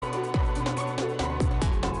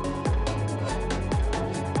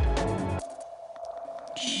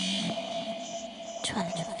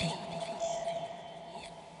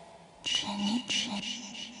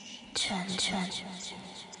All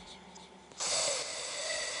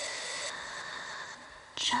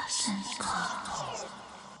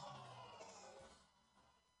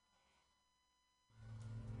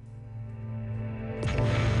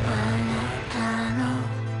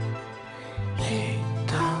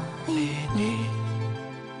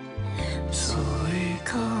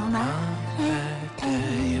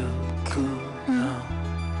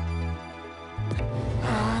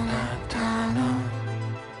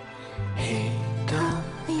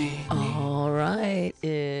right,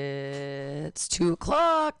 it's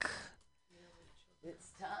 2:00.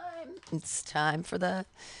 It's time for the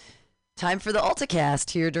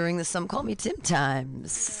AltaCast here during the Some Call Me Tim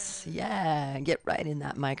times. Yeah, get right in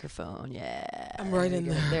that microphone. Yeah, I'm right in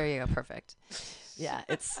there. There you go, perfect. Yeah,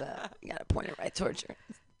 it's you gotta point it right towards your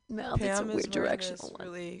mouth. Pam it's a weird directional this one.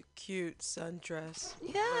 really cute sundress.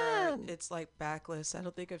 Yeah, it's like backless. I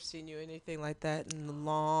don't think I've seen you anything like that in a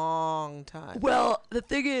long time. Well, the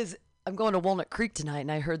thing is, I'm going to Walnut Creek tonight,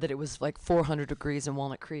 and I heard that it was like 400 degrees in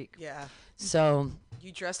Walnut Creek. Yeah. So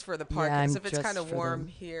you dressed for the part yeah, because if it's kind of warm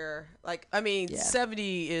here, like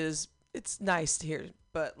 70 is it's nice here,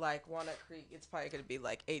 but like Walnut Creek, it's probably gonna be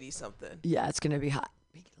like 80 something. Yeah, it's gonna be hot.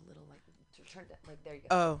 Make it a little like turn it like there you go.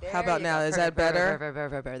 Oh, there how about now? Go. Is that better?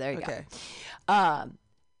 There you okay. go.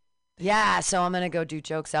 Yeah, so I'm gonna go do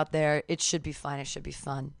jokes out there. It should be fun. It should be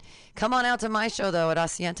fun. Come on out to my show though at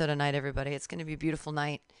Asiento tonight, everybody. It's gonna be a beautiful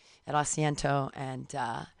night at Asiento, and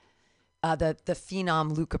the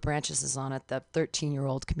phenom Luca Branches is on it. The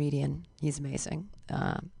 13-year-old comedian. He's amazing.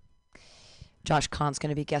 Josh Kahn's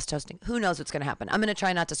going to be guest hosting. Who knows what's going to happen? I'm going to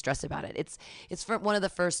try not to stress about it. It's for one of the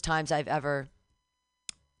first times I've ever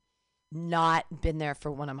not been there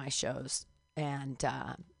for one of my shows and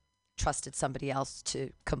trusted somebody else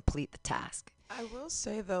to complete the task. I will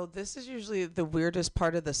say though, this is usually the weirdest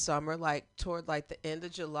part of the summer. Like toward like the end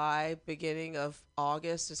of July, beginning of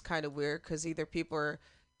August is kind of weird because either people are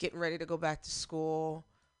getting ready to go back to school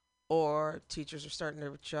or teachers are starting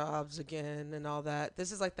their jobs again and all that.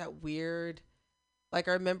 This is like that weird. Like,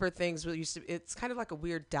 I remember things it's kind of like a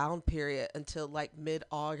weird down period until, like,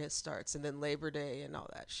 mid-August starts and then Labor Day and all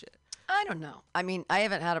that shit. I don't know. I mean, I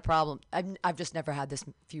haven't had a problem. I've just never had this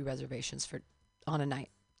few reservations on a night.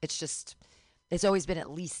 It's always been at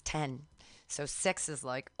least 10. So 6 is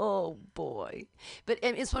like, oh, boy. But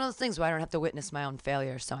it's one of those things where I don't have to witness my own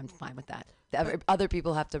failure, so I'm fine with that. Other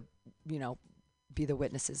people have to, be the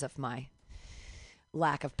witnesses of my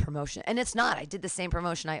lack of promotion. And it's not. I did the same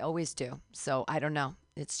promotion I always do. So I don't know.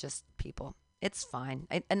 It's just people. It's fine.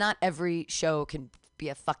 And not every show can be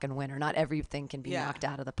a fucking winner. Not everything can be knocked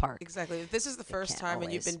out of the park. Exactly. If this is the first time always.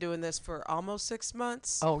 And you've been doing this for almost 6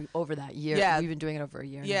 months. Oh, over that year. Yeah. We've been doing it over a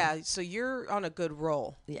year now. Yeah. So you're on a good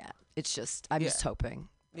roll. Yeah. It's just, I'm just hoping.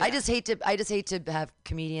 Yeah. I just hate to have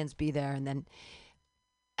comedians be there and then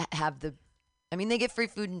have they get free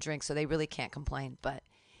food and drink, so they really can't complain. But,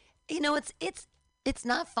 it's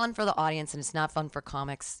not fun for the audience, and it's not fun for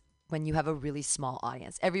comics when you have a really small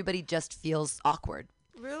audience. Everybody just feels awkward.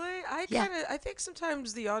 Really? I think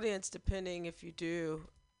sometimes the audience, depending if you do,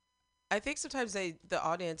 I think sometimes the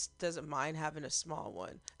audience doesn't mind having a small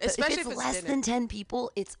one. Especially if it's less than 10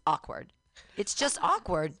 people, it's awkward. It's just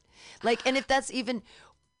awkward. Like, and if that's even,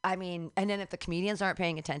 and then if the comedians aren't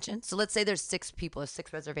paying attention, so let's say there's 6 people, there's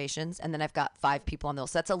 6 reservations, and then I've got 5 people on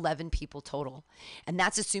those, so that's 11 people total, and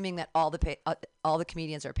that's assuming that all the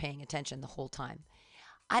comedians are paying attention the whole time.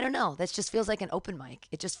 I don't know. That just feels like an open mic.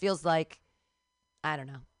 It just feels like, I don't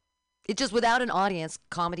know. It just, without an audience,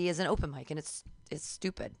 comedy is an open mic, and it's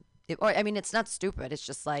stupid. It's not stupid. It's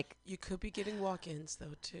just like, you could be getting walk-ins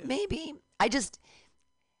though too. Maybe.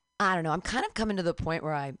 I don't know. I'm kind of coming to the point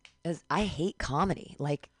where I hate comedy.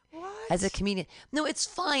 Like, what? As a comedian. No, it's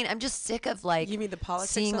fine. I'm just sick of like. You mean the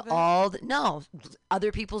politics seeing of it? No,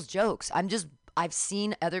 other people's jokes. I've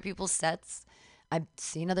seen other people's sets. I've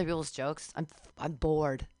seen other people's jokes. I'm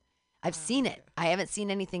bored. I've seen it. I haven't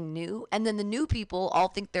seen anything new. And then the new people all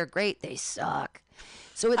think they're great. They suck.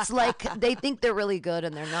 So it's like they think they're really good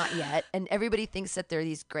and they're not yet. And everybody thinks that they're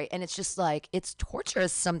these great. And it's just like, it's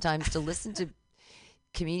torturous sometimes to listen to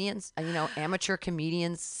comedians, amateur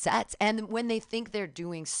comedians sets. And when they think they're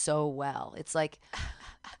doing so well, it's like,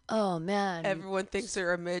 oh man. Everyone thinks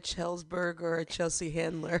they're a Mitch Helsberg or a Chelsea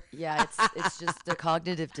Handler. Yeah, it's just the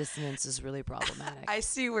cognitive dissonance is really problematic. I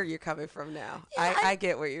see where you're coming from now. Yeah, I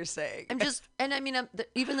get what you're saying.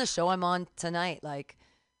 Even the show I'm on tonight, like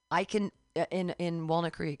I can, in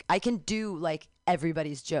Walnut Creek, I can do like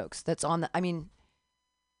everybody's jokes that's on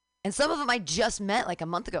and some of them I just met like a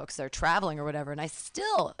month ago because they're traveling or whatever. And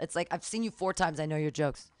it's like, I've seen you 4 times. I know your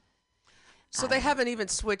jokes. So they haven't even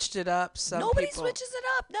switched it up. Nobody switches it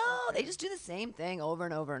up. No, they just do the same thing over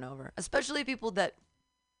and over and over. Especially people that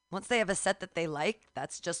once they have a set that they like,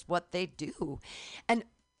 that's just what they do. And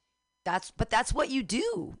that's what you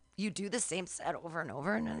do. You do the same set over and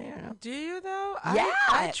over, and you know. Do you though? Yeah.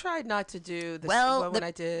 I tried not to do this when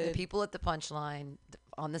I did. The people at the Punchline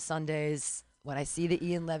on the Sundays, when I see the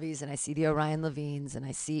Ian Levies and I see the Orion Levines and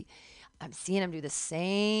I'm seeing them do the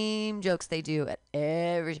same jokes they do at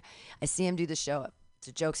every. I see them do the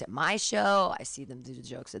jokes at my show. I see them do the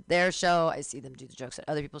jokes at their show. I see them do the jokes at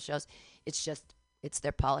other people's shows. It's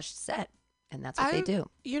their polished set. And that's what they do.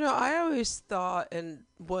 You know, I always thought and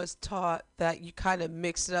was taught that you kind of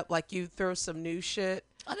mix it up, like you throw some new shit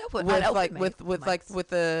with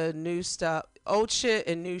the new stuff, old shit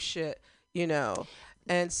and new shit, you know.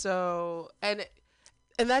 And so and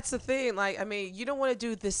that's the thing. Like, I mean, you don't want to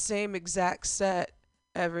do the same exact set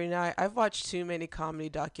every night. I've watched too many comedy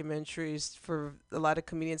documentaries for a lot of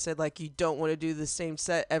comedians said like you don't want to do the same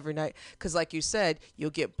set every night because like you said you'll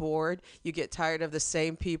get bored, you get tired of the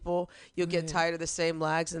same people, you'll get tired of the same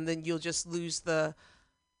lags, and then you'll just lose the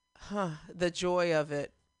joy of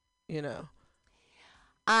it, you know.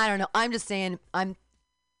 I don't know. I'm just saying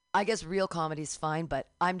I guess real comedy's fine, but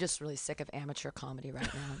I'm just really sick of amateur comedy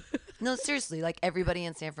right now. No, seriously, like everybody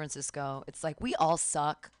in San Francisco, it's like we all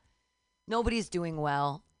suck. Nobody's doing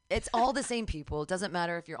well. It's all the same people. It doesn't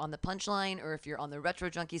matter if you're on the Punchline or if you're on the Retro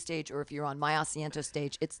Junkie stage or if you're on My Asiento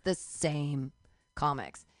stage. It's the same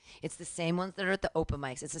comics. It's the same ones that are at the open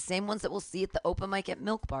mics. It's the same ones that we'll see at the open mic at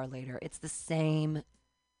Milk Bar later. It's the same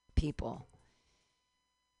people.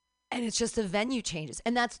 And it's just the venue changes.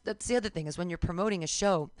 And that's the other thing is when you're promoting a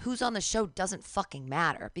show, who's on the show doesn't fucking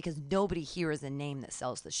matter because nobody here is a name that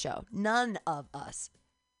sells the show. None of us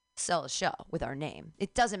sell a show with our name.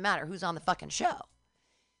 It doesn't matter who's on the fucking show.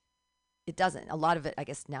 It doesn't. A lot of it, I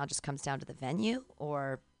guess, now just comes down to the venue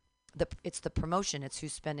or it's the promotion. It's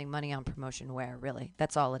who's spending money on promotion where, really.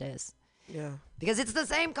 That's all it is. Yeah. Because it's the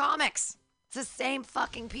same comics. It's the same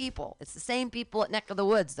fucking people. It's the same people at Neck of the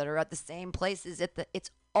Woods that are at the same places.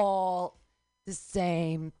 It's all the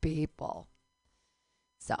same people.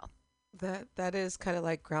 So. That is kind of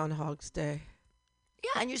like Groundhog's Day.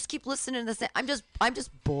 Yeah, and you just keep listening to the same. I'm just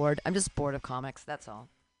bored. I'm just bored of comics. That's all.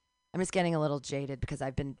 I'm just getting a little jaded because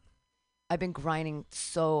I've been grinding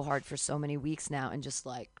so hard for so many weeks now and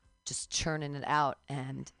just churning it out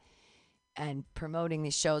and promoting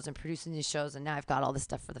these shows and producing these shows, and now I've got all this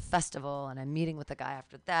stuff for the festival and I'm meeting with the guy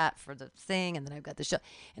after that for the thing, and then I've got the show,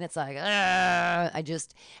 and it's like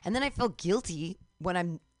and then I feel guilty when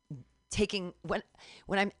I'm when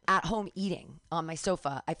I'm at home eating on my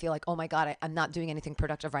sofa. I feel like, oh my God, I'm not doing anything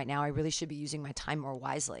productive right now. I really should be using my time more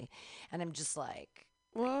wisely. And I'm just like,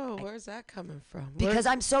 whoa, where's that coming from? Because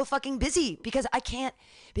I'm so fucking busy. Because I can't.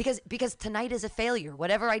 Because tonight is a failure.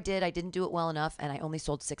 Whatever I didn't do it well enough, and I only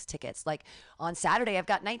sold 6 tickets. Like on Saturday, I've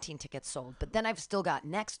got 19 tickets sold, but then I've still got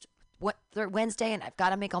Wednesday, and I've got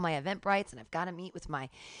to make all my Eventbrites, and I've got to meet with the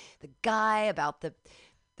guy about the.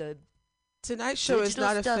 Tonight's show is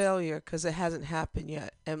not a failure because it hasn't happened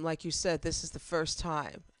yet, and like you said, this is the first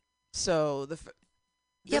time. So this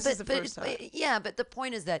is the first time. But the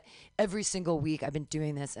point is that every single week I've been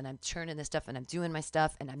doing this, and I'm churning this stuff, and I'm doing my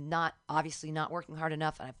stuff, and I'm obviously not working hard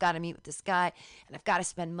enough, and I've got to meet with this guy, and I've got to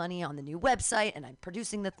spend money on the new website, and I'm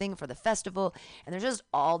producing the thing for the festival, and there's just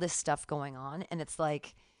all this stuff going on, and it's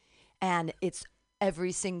like, and it's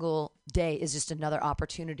every single day is just another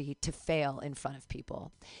opportunity to fail in front of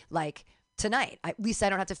people, like. Tonight, at least I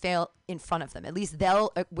don't have to fail in front of them. At least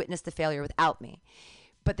they'll witness the failure without me.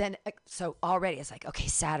 But then, so already it's like, okay,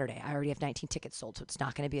 Saturday, I already have 19 tickets sold, so it's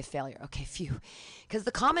not going to be a failure. Okay, phew. Because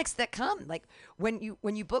the comics that come, like when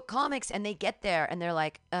you book comics and they get there and they're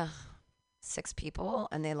like, 6 people,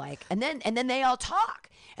 and they like, and then they all talk,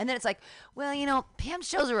 and then it's like, well, Pam's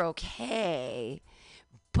shows are okay.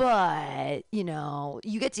 But, you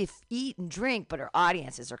get to eat and drink, but our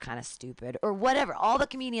audiences are kind of stupid or whatever. All the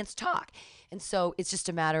comedians talk. And so it's just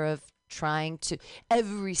a matter of trying to,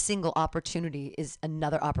 every single opportunity is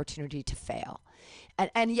another opportunity to fail.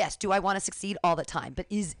 And yes, do I want to succeed all the time? But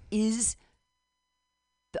is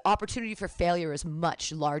the opportunity for failure is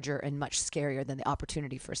much larger and much scarier than the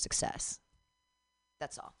opportunity for success.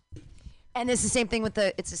 That's all. And it's the same thing with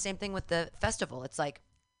the festival. It's like,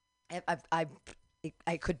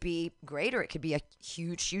 I could be great or it could be a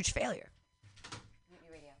huge, huge failure.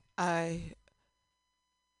 I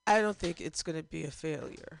don't think it's going to be a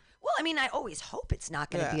failure. Well, I mean, I always hope it's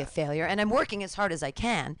not going to be a failure, and I'm working as hard as I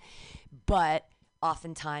can, but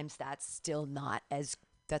oftentimes that's still not as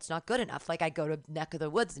that's not good enough. Like I go to Neck of the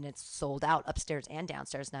Woods and it's sold out upstairs and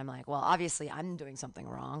downstairs, and I'm like, well, obviously I'm doing something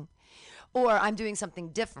wrong, or I'm doing something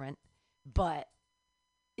different. But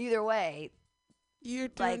either way, You're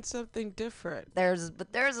doing something different. theirs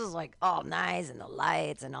is like all nice and the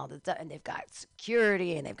lights and all the stuff, and they've got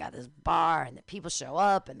security and they've got this bar and the people show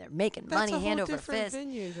up and they're making money hand over fist.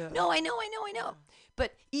 Venue, though. No, I know.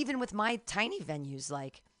 But even with my tiny venues,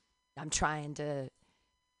 like I'm trying to,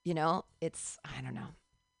 it's I don't know.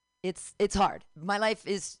 It's hard. My life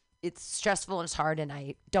it's stressful and it's hard, and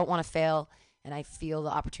I don't want to fail, and I feel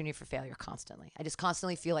the opportunity for failure constantly. I just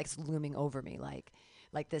constantly feel like it's looming over me, like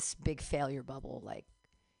this big failure bubble, like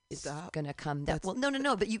it's gonna come down. Well,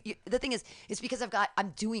 no. But you the thing is, it's because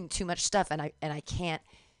I'm doing too much stuff, and I can't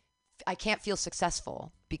feel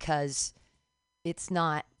successful because it's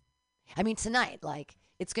not. I mean, tonight, like,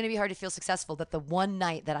 it's going to be hard to feel successful that the one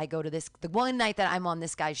night that I go to the one night that I'm on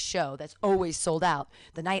this guy's show that's always sold out,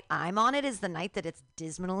 the night I'm on it is the night that it's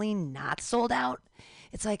dismally not sold out.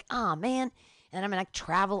 It's like, oh, man. And I'm going to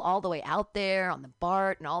travel all the way out there on the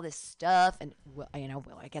BART and all this stuff. And, will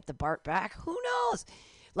I get the BART back? Who knows?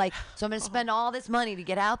 Like, so I'm going to spend all this money to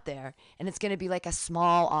get out there, and it's going to be like a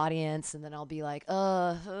small audience, and then I'll be like,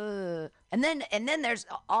 and then there's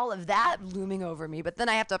all of that looming over me, but then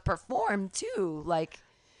I have to perform too, like,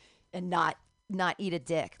 and not eat a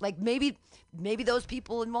dick. Like maybe those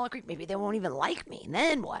people in Walnut Creek, maybe they won't even like me. And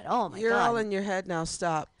then what? Oh my God. You're all in your head now.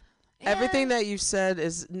 Stop. Yeah. Everything that you said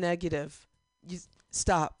is negative. You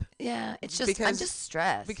stop. Yeah, it's just I'm just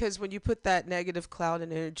stressed. Because when you put that negative cloud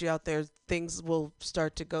and energy out there, things will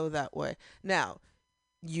start to go that way. Now,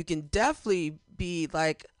 you can definitely be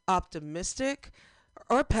like optimistic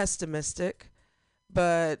or pessimistic,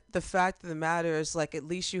 but the fact of the matter is, like, at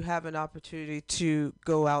least you have an opportunity to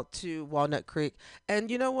go out to Walnut Creek. And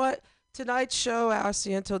you know what? Tonight's show,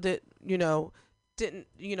 Asiento didn't,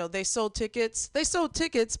 they sold tickets. They sold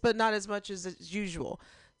tickets, but not as much as usual.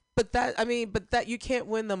 But that you can't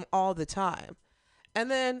win them all the time.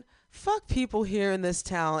 And then fuck people here in this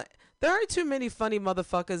town. There aren't too many funny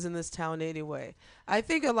motherfuckers in this town anyway. I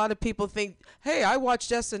think a lot of people think, hey, I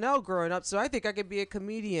watched SNL growing up, so I think I could be a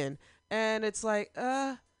comedian. And it's like,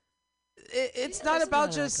 it's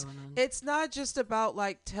not just about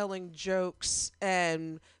like telling jokes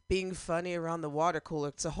and being funny around the water cooler.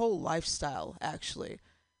 It's a whole lifestyle, actually.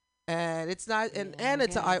 And it's not, and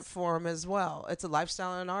it's an art form as well. It's a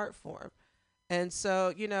lifestyle and an art form. And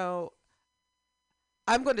so,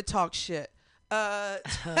 I'm going to talk shit.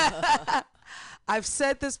 I've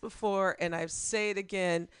said this before and I say it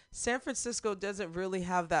again. San Francisco doesn't really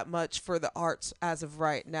have that much for the arts as of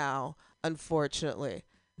right now, unfortunately.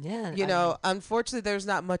 Yeah. Unfortunately, there's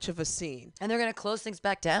not much of a scene. And they're going to close things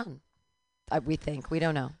back down. We think. We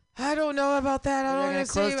don't know. I don't know about that. They're going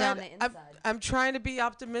to close down the inside. I'm trying to be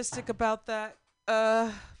optimistic about that.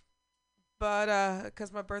 But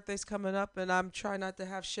because my birthday's coming up and I'm trying not to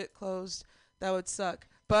have shit closed. That would suck.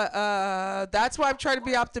 But that's why I'm trying to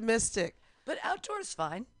be optimistic. But outdoors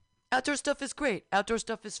fine. Outdoor stuff is great. Outdoor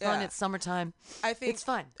stuff is fun. Yeah. It's summertime. I think it's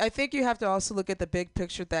fine. I think you have to also look at the big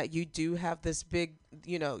picture that you do have this big,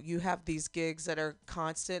 you have these gigs that are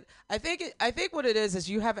constant. I think what it is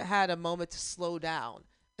you haven't had a moment to slow down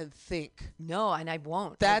and think. No, and I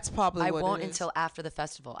won't. That's probably what it is. I won't until after the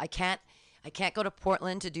festival. I can't go to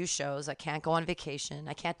Portland to do shows. I can't go on vacation.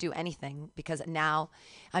 I can't do anything because now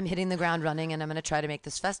I'm hitting the ground running and I'm going to try to make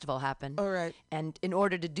this festival happen. All right. And in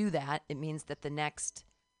order to do that, it means that the next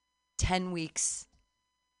 10 weeks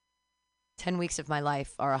of my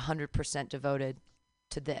life are 100% devoted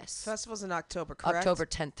to this. Festival's in October, correct? October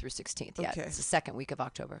 10th through 16th. Yeah, okay. It's the second week of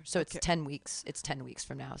October. So it's 10 weeks. It's 10 weeks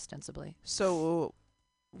from now, ostensibly. So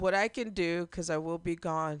what I can do, because I will be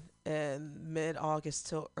gone in mid-August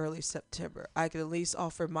till early September, I can at least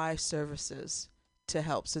offer my services to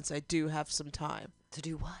help since I do have some time. To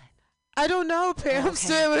do what? I don't know, Pam.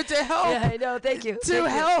 Okay. To help. Yeah, I know. Thank you.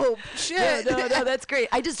 Help. Shit. No, that's great.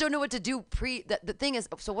 I just don't know what to do the thing is,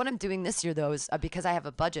 so what I'm doing this year, though, is because I have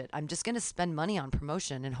a budget, I'm just going to spend money on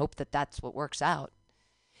promotion and hope that that's what works out.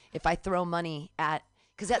 If I throw money at,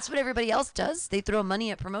 because that's what everybody else does. They throw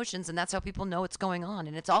money at promotions, and that's how people know what's going on.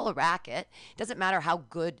 And it's all a racket. It doesn't matter how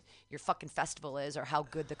good your fucking festival is or how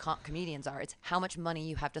good the comedians are. It's how much money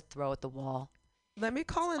you have to throw at the wall. Let me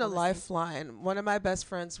call in a lifeline. One of my best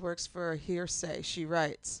friends works for Hearsay. She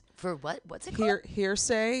writes. For what? What's it called?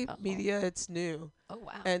 Hearsay Media. It's new. Oh,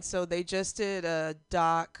 wow. And so they just did a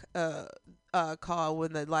doc call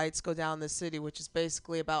When the Lights Go Down the City, which is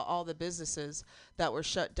basically about all the businesses that were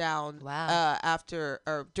shut down after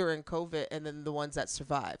or during COVID, and then the ones that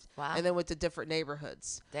survived. Wow. And then went to different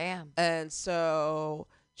neighborhoods. Damn. And so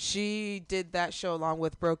She did that show along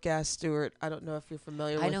with Broke-Ass Stewart. I don't know if you're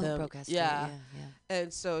familiar with him. I know who Broke-Ass Stewart, yeah.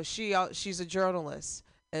 And so she's a journalist.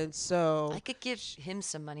 And so I could give him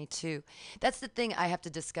some money too. That's the thing I have to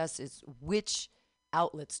discuss is which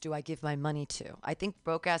outlets do I give my money to? I think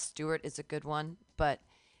Broke-Ass Stewart is a good one, but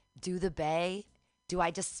do the Bay? Do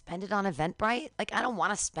I just spend it on Eventbrite? Like, I don't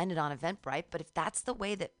want to spend it on Eventbrite, but if that's the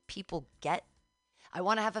way that people get, I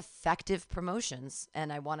want to have effective promotions,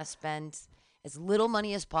 and I want to spend as little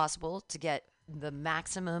money as possible to get the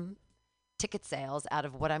maximum ticket sales out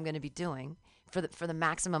of what I'm going to be doing for the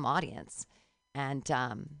maximum audience. And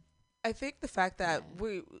I think the fact that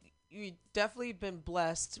we definitely been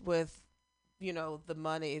blessed with, the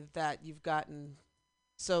money that you've gotten.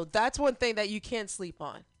 So that's one thing that you can't sleep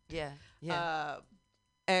on. Yeah.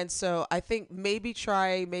 And so I think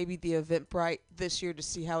try the Eventbrite this year to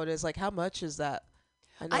see how it is. Like, how much is that?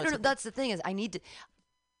 I don't know. That's the thing is I need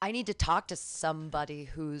to talk to somebody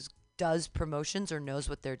who's does promotions or knows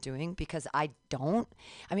what they're doing, because I don't.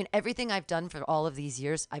 I mean, everything I've done for all of these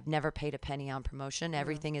years, I've never paid a penny on promotion.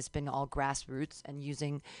 Everything has been all grassroots and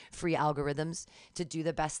using free algorithms to do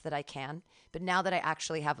the best that I can. But now that I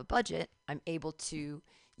actually have a budget, I'm able to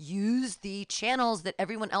use the channels that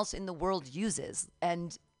everyone else in the world uses.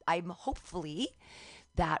 And I'm hopefully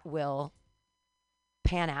that will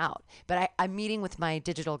pan out. But I'm meeting with my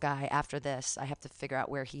digital guy after this. I have to figure out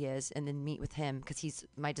where he is and then meet with him because he's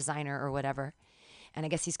my designer or whatever. And I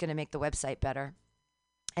guess he's going to make the website better.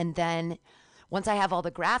 And then once I have all the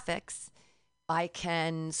graphics, I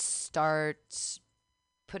can start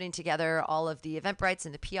putting together all of the Eventbrites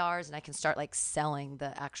and the PRs, and I can start like selling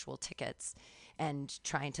the actual tickets and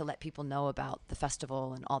trying to let people know about the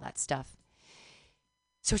festival and all that stuff.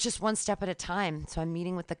 So it's just one step at a time. So I'm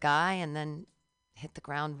meeting with the guy and then hit the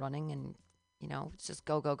ground running, and it's just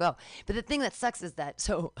go. But the thing that sucks is that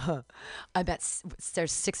I bet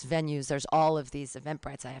there's 6 venues. There's all of these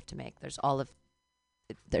Eventbrites I have to make.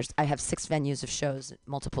 I have 6 venues of shows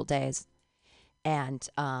multiple days, and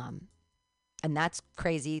that's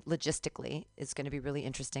crazy logistically. It's going to be really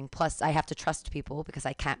interesting. Plus, I have to trust people because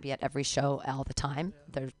I can't be at every show all the time.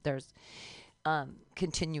 Yeah. There's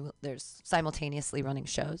simultaneously running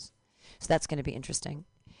shows, so that's going to be interesting.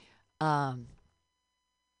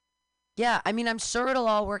 Yeah, I mean, I'm sure it'll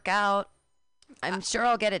all work out. I'm sure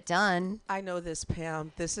I'll get it done. I know this,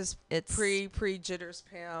 Pam. This is pre jitters,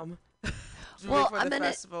 Pam. Well, I'm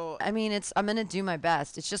gonna do my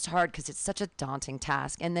best. It's just hard because it's such a daunting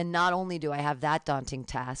task. And then not only do I have that daunting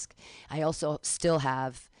task, I also still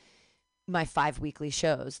have my 5 weekly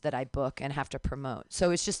shows that I book and have to promote.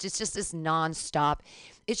 So it's just this nonstop.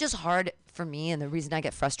 It's just hard for me, and the reason I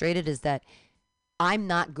get frustrated is that I'm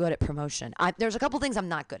not good at promotion. There's a couple things I'm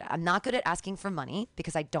not good at. I'm not good at asking for money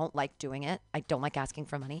because I don't like doing it. I don't like asking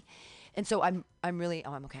for money. And so I'm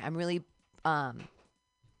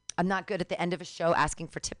not good at the end of a show asking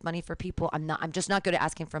for tip money for people. I'm just not good at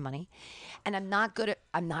asking for money. And I'm not good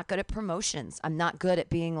at promotions. I'm not good at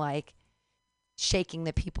being like shaking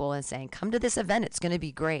the people and saying, "Come to this event. It's going to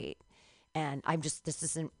be great." And it's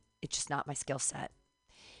just not my skill set.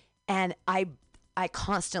 And I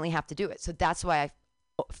constantly have to do it. So that's why I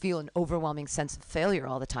feel an overwhelming sense of failure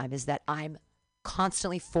all the time, is that I'm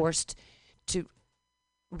constantly forced to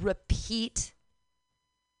repeat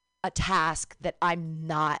a task that I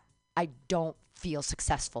don't feel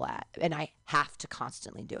successful at, and I have to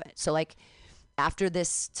constantly do it. So like after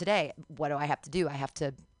this today, what do I have to do? I have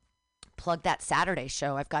to plug that Saturday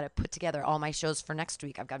show. I've got to put together all my shows for next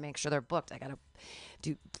week. I've got to make sure they're booked. I got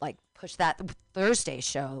to push that Thursday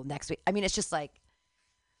show next week. I mean, it's just like,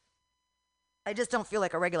 I just don't feel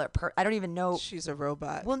like a regular person. I don't even know. She's a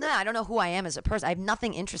robot. Well, no, I don't know who I am as a person. I have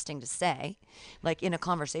nothing interesting to say, like in a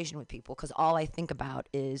conversation with people, because all I think about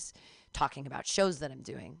is talking about shows that I'm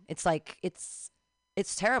doing. It's like, it's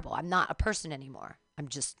terrible. I'm not a person anymore. I'm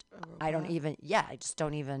just, I just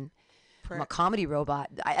don't even. I'm a comedy robot.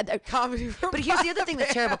 Comedy robot. But here's the other thing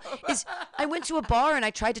that's terrible is I went to a bar and I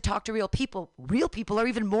tried to talk to real people. Real people are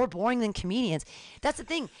even more boring than comedians. That's the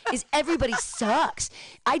thing, is everybody sucks.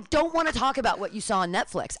 I don't want to talk about what you saw on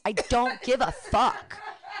Netflix. I don't give a fuck.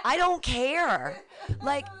 I don't care.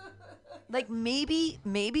 Like maybe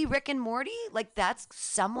Rick and Morty, like that's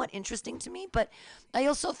somewhat interesting to me, but I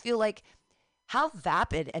also feel like how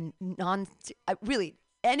vapid and really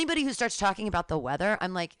anybody who starts talking about the weather,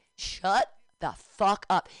 I'm like, shut the fuck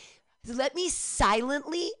up. Let me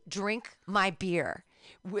silently drink my beer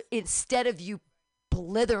instead of you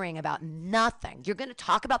blithering about nothing. You're going to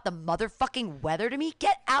talk about the motherfucking weather to me?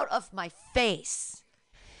 Get out of my face.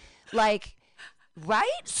 Like,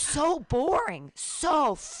 right? So boring.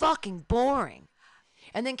 So fucking boring.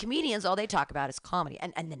 And then comedians, all they talk about is comedy.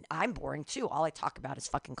 And then I'm boring too. All I talk about is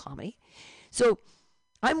fucking comedy. So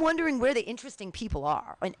I'm wondering where the interesting people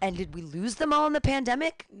are. And did we lose them all in the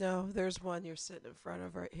pandemic? No, there's one you're sitting in front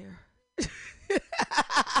of right here.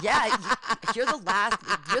 Yeah, you're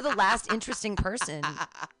the last interesting person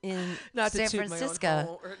in Not San to toot Francisco. my own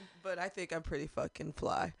horn, but I think I'm pretty fucking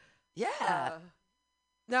fly. Yeah.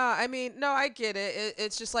 No, I mean, no, I get it.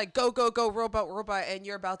 It's just like go, go, go, robot, and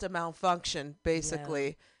you're about to malfunction,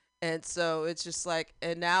 basically. And so it's just like,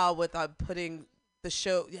 and now with putting the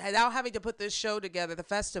show, now having to put this show together, the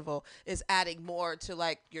festival is adding more to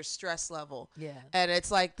like your stress level. Yeah. And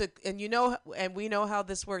it's like and we know how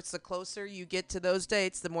this works. The closer you get to those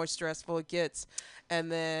dates, the more stressful it gets.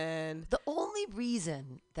 And then The only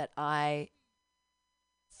reason that I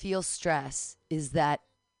feel stress is that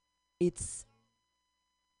it's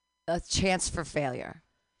a chance for failure.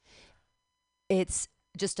 It's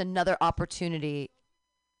just another opportunity.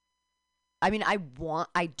 I mean, I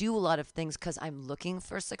do a lot of things because I'm looking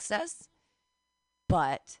for success,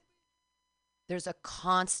 but there's a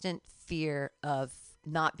constant fear of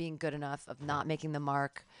not being good enough, of not making the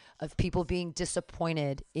mark, of people being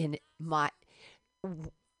disappointed in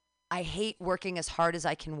I hate working as hard as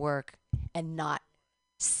I can work and not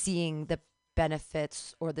seeing the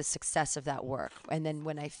benefits or the success of that work. And then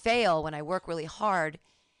when I fail, when I work really hard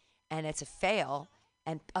and it's a fail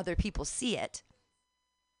and other people see it,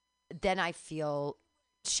 then I feel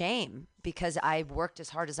shame because I worked as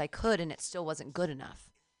hard as I could and it still wasn't good enough.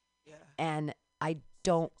 yeah. And I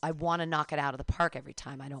want to knock it out of the park every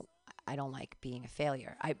time. I don't like being a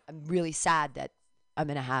failure. I'm really sad that I'm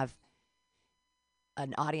going to have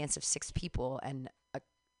an audience of 6 people and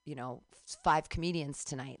 5 comedians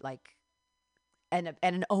tonight, like, and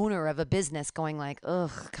an owner of a business going like,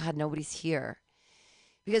 ugh, God, nobody's here.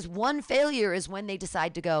 Because one failure is when they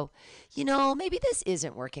decide to go, maybe this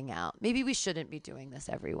isn't working out. Maybe we shouldn't be doing this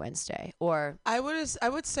every Wednesday. Or I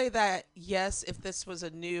would say that yes, if this was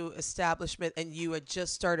a new establishment and you had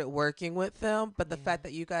just started working with them, but the fact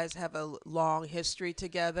that you guys have a long history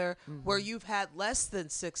together, where you've had less than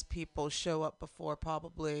 6 people show up before,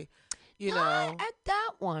 probably, Not at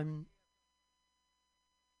that one.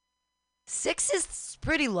 6 is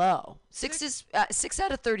pretty low. 6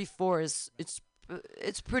 out of 34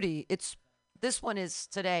 this one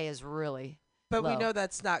today is really But low. we know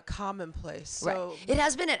that's not commonplace. So Right. It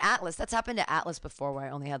has been at Atlas. That's happened at Atlas before where I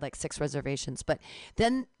only had like 6 reservations, but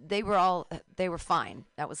then they were fine.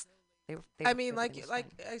 That was I mean, like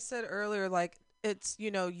I said earlier, like it's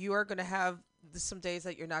you are going to have some days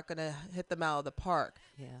that you're not going to hit them out of the park.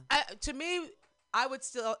 Yeah. To me, I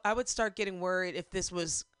would start getting worried if this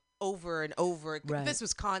was over and over. If Right. this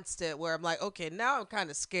was constant, where I'm like, okay, now I'm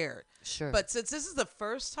kind of scared. Sure. But since this is the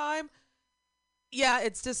first time, yeah,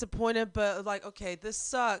 it's disappointing, but like, okay, this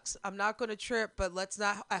sucks. I'm not going to trip, but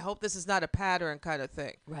I hope this is not a pattern kind of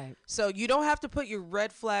thing. Right. So you don't have to put your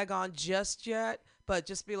red flag on just yet, but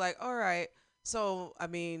just be like, all right. So, I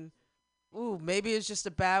mean, maybe it's just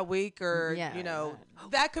a bad week or,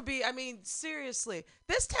 that could be, I mean, seriously,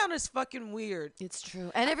 this town is fucking weird. It's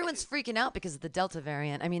true. And everyone's freaking out because of the Delta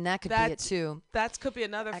variant. I mean, that could be it too. That could be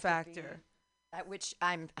another factor. At which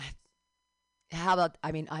I'm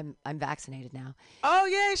vaccinated now. Oh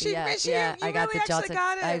yeah, I got the Delta.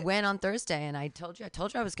 Got it. I went on Thursday, and I told you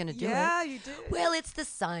I was going to do it. Yeah, you did. Well, it's the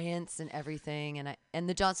science and everything, and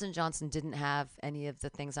the Johnson & Johnson didn't have any of the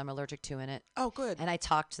things I'm allergic to in it. Oh, good. And I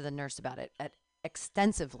talked to the nurse about it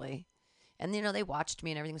extensively, and they watched me,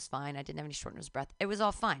 and everything was fine. I didn't have any shortness of breath. It was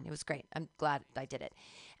all fine. It was great. I'm glad I did it,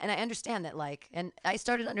 and I understand that. And I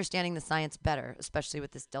started understanding the science better, especially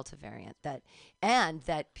with this Delta variant.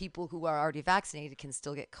 That people who are already vaccinated can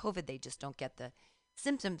still get COVID. They just don't get the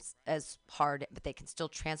symptoms as hard, but they can still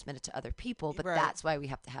transmit it to other people. But Right. That's why we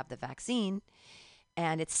have to have the vaccine.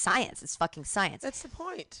 And it's science. It's fucking science. That's the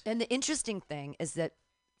point. And the interesting thing is that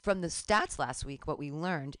from the stats last week, what we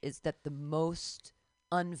learned is that the most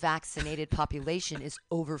unvaccinated population is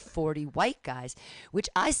over 40 white guys, which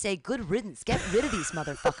I say good riddance. Get rid of these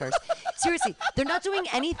motherfuckers. Seriously, they're not doing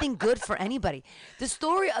anything good for anybody. The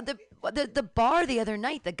story of the bar the other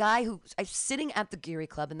night, the guy who I'm sitting at the Geary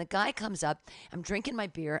Club, and the guy comes up, I'm drinking my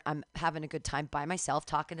beer, I'm having a good time by myself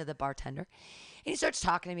talking to the bartender, and he starts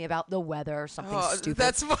talking to me about the weather or something stupid.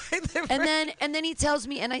 That's why. And then he tells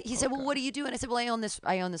me, and he said, "Well, what do you do?" And I said, "Well, I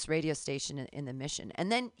own this radio station in the Mission."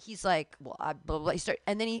 And then he's like, "Well, blah, blah, blah."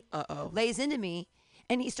 And then he lays into me,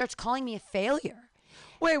 and he starts calling me a failure.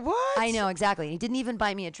 Wait, what? I know exactly. He didn't even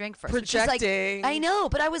buy me a drink first. Which is Projecting. I know,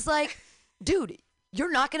 but I was like, dude. You're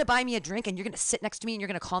not going to buy me a drink and you're going to sit next to me and you're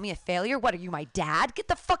going to call me a failure? What, are you my dad? Get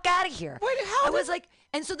the fuck out of here. Wait, how I was like,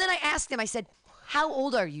 and so then I asked him, I said, how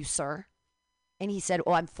old are you, sir? And he said,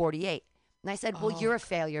 oh, I'm 48. And I said, well, you're a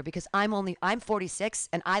failure because I'm 46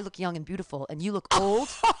 and I look young and beautiful and you look old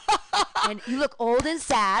and you look old and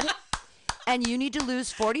sad and you need to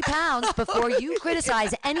lose 40 pounds before you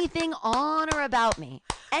criticize anything on or about me.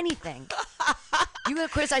 Anything. You gonna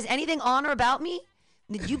criticize anything on or about me?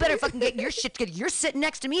 You better fucking get your shit together. You're sitting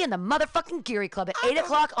next to me in the motherfucking Geary Club at 8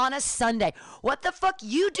 o'clock on a Sunday. What the fuck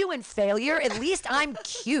you doing, failure? At least I'm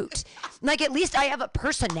cute. Like, at least I have a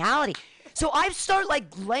personality. So I start like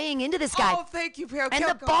laying into this guy. Oh, thank you, Pam. And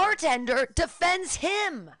the bartender defends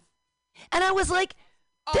him. And I was like,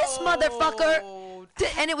 this motherfucker.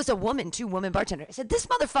 And it was a woman, woman bartender. I said, this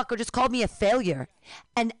motherfucker just called me a failure.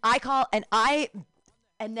 And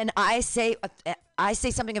then I say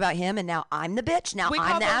something about him, and now I'm the bitch. Now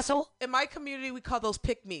I'm the asshole. In my community, we call those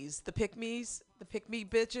pick-me's. The pick-me's, the pick-me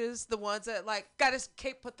bitches, the ones that like got his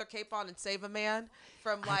cape, put their cape on, and save a man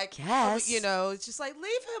from like, it's just like,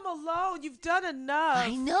 leave him alone. You've done enough.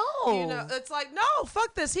 I know. It's like, no,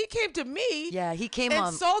 fuck this. He came to me. Yeah, he came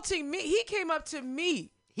insulting me. He came up to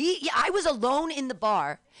me. I was alone in the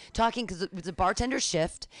bar talking because it was a bartender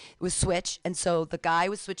shift. It was switch. And so the guy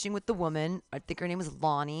was switching with the woman. I think her name was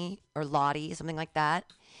Lonnie or Lottie, something like that.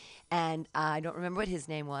 And I don't remember what his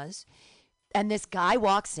name was. And this guy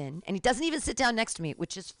walks in and he doesn't even sit down next to me,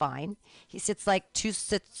 which is fine. He sits like two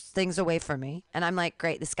things away from me. And I'm like,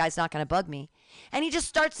 great, this guy's not going to bug me. And he just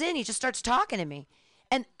starts talking to me.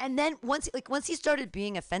 And then once he started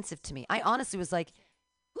being offensive to me, I honestly was like,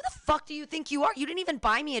 who the fuck do you think you are? You didn't even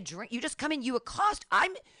buy me a drink. You just come in, you accost.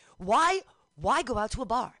 Why go out to a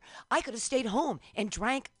bar? I could have stayed home and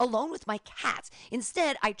drank alone with my cats.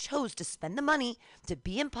 Instead, I chose to spend the money to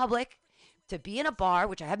be in public, to be in a bar,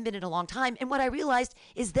 which I haven't been in a long time. And what I realized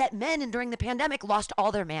is that men during the pandemic lost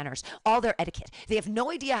all their manners, all their etiquette. They have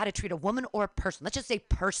no idea how to treat a woman or a person. Let's just say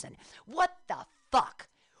person. What the fuck?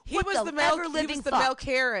 He was the male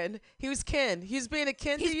Karen. He was Ken. He was being a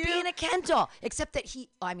Ken to you? He's being a Ken doll. Except that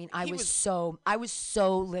I was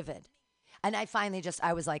so livid. And I finally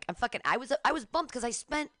I was like, I was bummed because I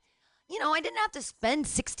spent, I didn't have to spend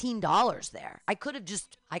 $16 there. I could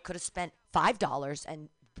have spent $5 and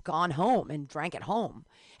gone home and drank at home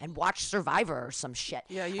and watched Survivor or some shit.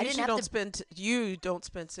 Yeah, you don't spend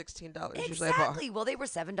 $16 usually at a bar. Exactly. Well, they were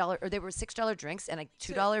 $7 or they were $6 drinks and a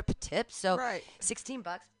 $2 tip, so right.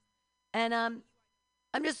 $16. And I'm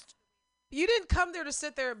just. You didn't come there to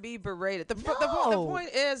sit there and be berated. The point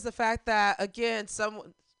is the fact that again,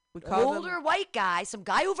 someone we call older white guy, some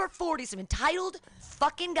guy over 40, some entitled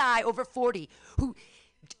fucking guy over 40 who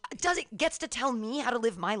gets to tell me how to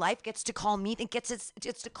live my life, gets to call me, and gets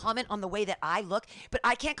to comment on the way that I look, but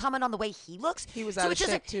I can't comment on the way he looks. He was out of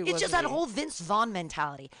shape too. It's just that whole Vince Vaughn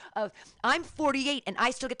mentality of I'm 48 and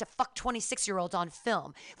I still get to fuck 26-year-olds on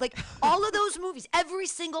film. Like all of those movies, every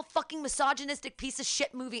single fucking misogynistic piece of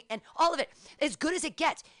shit movie, and all of it, as good as it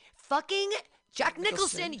gets. Fucking Jack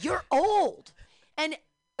Nicholson, you're old. And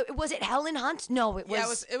was it Helen Hunt? No, it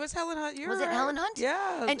was. Yeah, it was Helen Hunt. Was it Helen Hunt?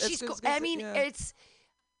 Yeah. And it's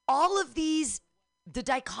all of these, the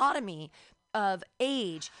dichotomy of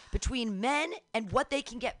age between men and what they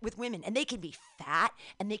can get with women. And they can be fat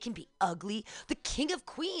and they can be ugly. The king of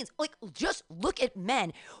queens, like just look at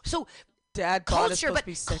men. So dad culture, but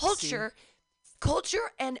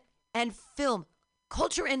culture and film.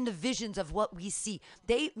 Culture and the visions of what we see,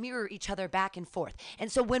 they mirror each other back and forth. And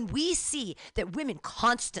so when we see that women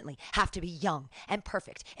constantly have to be young and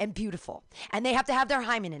perfect and beautiful, and they have to have their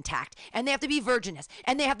hymen intact, and they have to be virginous,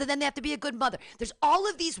 and they have to be a good mother. There's all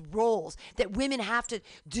of these roles that women have to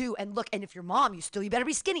do and look. And if you're mom, you better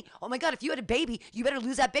be skinny. Oh my God, if you had a baby, you better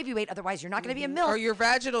lose that baby weight. Otherwise, you're not going to be a MILF. Or your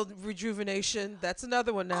vaginal rejuvenation. That's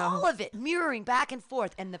another one now. All of it mirroring back and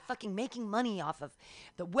forth, and the fucking making money off of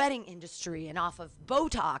the wedding industry and off of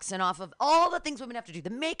Botox and off of all the things women have to do,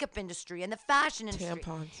 the makeup industry and the fashion industry.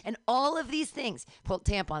 Tampons. And all of these things. Well,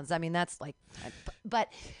 tampons, I mean, that's like,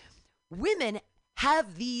 but women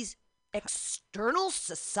have these external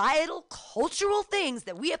societal cultural things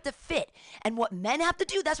that we have to fit. And what men have to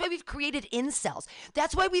do, that's why we've created incels.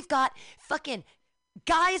 That's why we've got fucking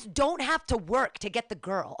guys don't have to work to get the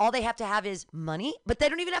girl. All they have to have is money, but they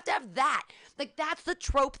don't even have to have that. Like, that's the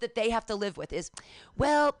trope that they have to live with is,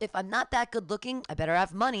 well, if I'm not that good looking, I better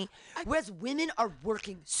have money. Whereas women are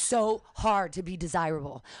working so hard to be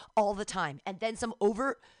desirable all the time. And then some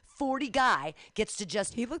over 40 guy gets to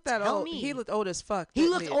just He looked old as fuck. He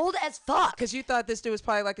looked old as fuck. Because you thought this dude was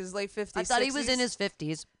probably like his late 50s, I thought 60s. he was in his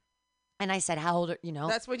 50s. And I said, how old are you?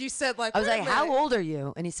 That's what you said. Like, I was like, how old are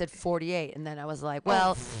you? And he said 48. And then I was like,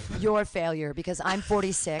 well, you're a failure because I'm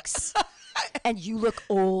 46 and you look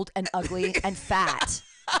old and ugly and fat.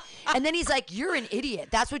 And then he's like, you're an idiot.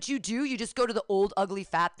 That's what you do? You just go to the old ugly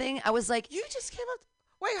fat thing? I was like, You just came up.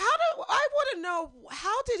 Wait, I want to know,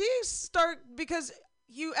 how did he start? Because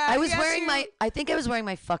I was wearing I think I was wearing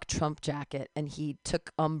my fuck Trump jacket, and he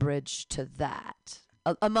took umbrage to that,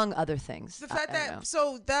 among other things. The fact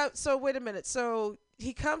so wait a minute. So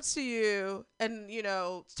he comes to you and,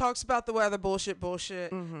 talks about the weather bullshit.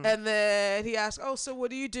 Mm-hmm. And then he asks, oh, so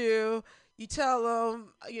what do? You tell him,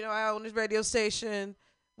 I own this radio station.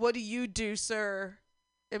 What do you do, sir?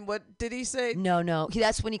 And what did he say? No.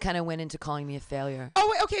 That's when he kind of went into calling me a failure. Oh,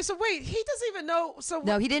 wait. Okay. So wait, he doesn't even know.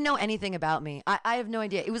 No, he didn't know anything about me. I have no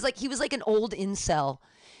idea. It was like, he was like an old incel.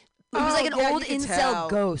 It was like an old incel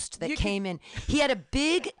ghost that came in. He had a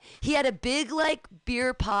big like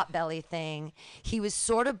beer pot belly thing. He was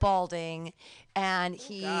sort of balding, and God,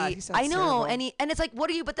 he I know, terrible. and it's like, what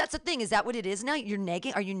are you? But that's the thing. Is that what it is now? Are you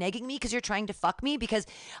negging me because you're trying to fuck me? Because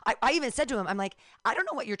I even said to him, I'm like, I don't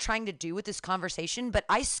know what you're trying to do with this conversation, but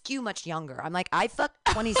I skew much younger. I'm like, I fuck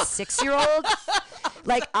 26-year-olds.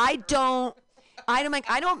 Like I'm like,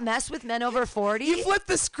 I don't mess with men over 40. You flipped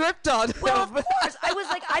the script on him. Well, of course. I was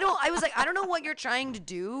like, I don't know what you're trying to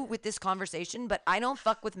do with this conversation, but I don't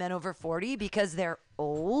fuck with men over 40 because they're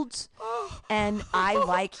old. And I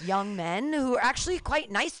like young men who are actually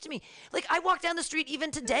quite nice to me. Like, I walked down the street even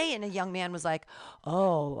today, and a young man was like,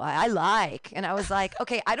 oh, I like. And I was like,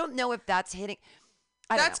 okay, I don't know if that's hitting.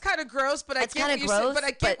 That's kind of gross, but I get what you're saying. But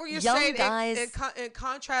I get what you're saying in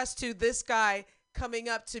contrast to this guy coming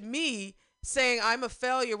up to me saying I'm a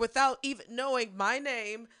failure without even knowing my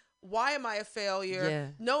name. Why am I a failure? Yeah.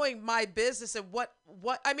 Knowing my business and what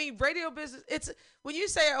I mean, radio business. It's when you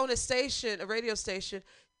say I own a radio station,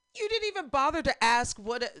 you didn't even bother to ask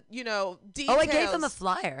what details. Oh, I gave him a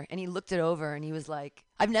flyer, and he looked it over, and he was like,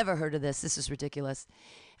 I've never heard of this. This is ridiculous.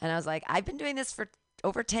 And I was like, I've been doing this for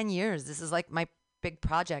over 10 years. This is like my big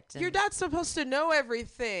project. And you're not supposed to know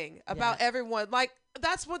everything about everyone. Like,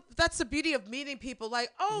 that's the beauty of meeting people. Like,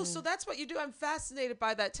 so that's what you do. I'm fascinated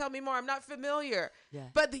by that. Tell me more. I'm not familiar. Yeah.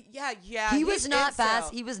 But he was not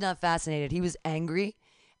He was not fascinated. He was angry,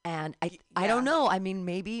 and I don't know. I mean,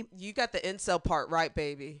 maybe you got the incel part right,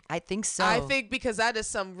 baby. I think so. I think because that is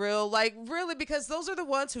some real, really, because those are the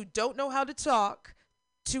ones who don't know how to talk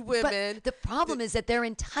to women. But the problem is that they're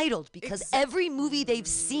entitled because every movie they've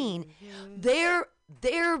seen, their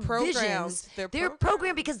visions, they're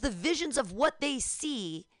programmed because the visions of what they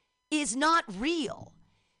see is not real.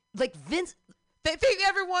 Like Vince, they think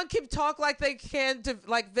everyone can talk like they can to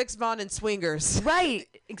like Vince Vaughn and Swingers. Right.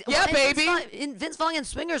 Yeah, baby. Vince Vaughn and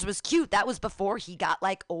Swingers was cute. That was before he got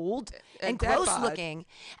like old and gross looking.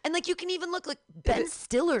 And like you can even look like Ben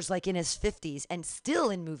Stiller's like in his 50s and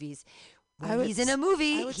still in movies. When he's in a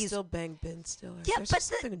movie, he's still bang Ben Stiller. Yeah, but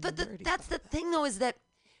that's the thing though, is that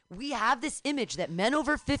we have this image that men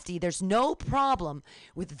over 50, there's no problem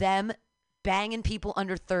with them banging people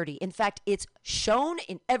under 30. In fact, it's shown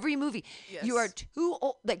in every movie. Yes. You are too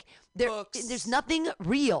old. Like there's nothing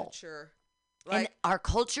real. Sure. And our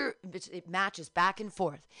culture, it matches back and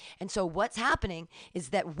forth. And so what's happening is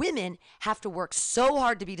that women have to work so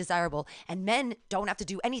hard to be desirable, and men don't have to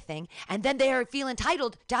do anything. And then they feel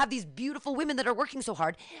entitled to have these beautiful women that are working so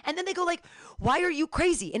hard. And then they go like, why are you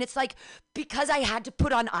crazy? And it's like, because I had to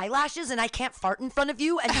put on eyelashes and I can't fart in front of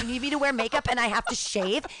you, and you need me to wear makeup and I have to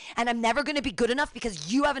shave, and I'm never going to be good enough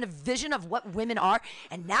because you have a vision of what women are.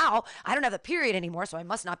 And now I don't have a period anymore, so I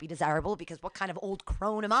must not be desirable because what kind of old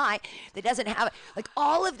crone am I that doesn't have like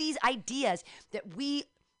all of these ideas that we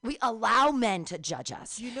allow men to judge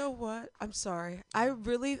us. You know what? I'm sorry. I'm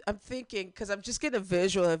thinking, because I'm just getting a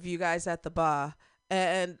visual of you guys at the bar,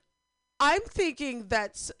 and I'm thinking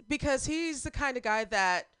that's because he's the kind of guy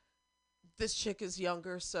that this chick is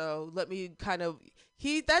younger, so let me kind of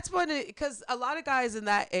that's when because a lot of guys in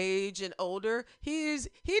that age and older, he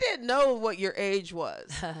didn't know what your age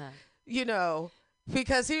was,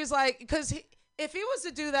 because he was like, if he was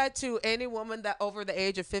to do that to any woman that over the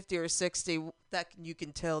age of 50 or 60, that you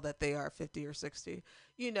can tell that they are 50 or 60,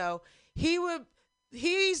 he's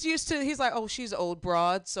like, oh, she's an old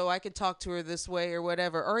broad, so I can talk to her this way or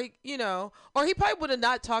whatever. Or he probably would have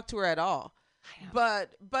not talked to her at all. But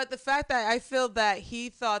the fact that I feel that he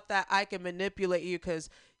thought that I can manipulate you because,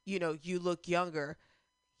 you look younger.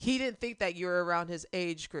 He didn't think that you were around his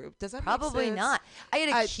age group. Does that Probably make sense? not. I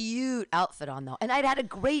had a cute outfit on, though. And I'd had a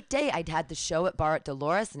great day. I'd had the show at Bar at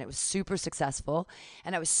Dolores, and it was super successful.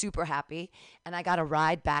 And I was super happy. And I got a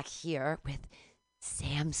ride back here with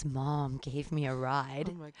Sam's mom gave me a ride.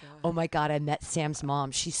 Oh, my God. Oh, my God. I met Sam's mom.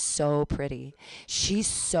 She's so pretty.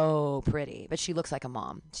 But she looks like a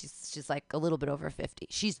mom. She's like a little bit over 50.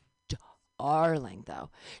 She's darling, though.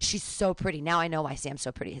 She's so pretty. Now I know why Sam's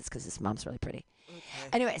so pretty. It's because his mom's really pretty. Okay.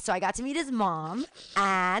 Anyway, so I got to meet his mom,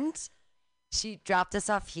 and she dropped us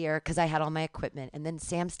off here because I had all my equipment. And then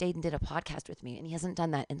Sam stayed and did a podcast with me, and he hasn't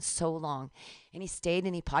done that in so long. And he stayed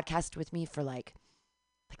and he podcasted with me for like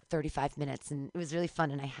 35 minutes, and it was really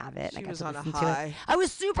fun, and I have it. She and I got was to on a listen to high. it. I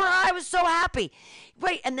was super high. I was so happy.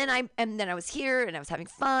 Right, and then I was here, and I was having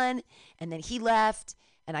fun, and then he left,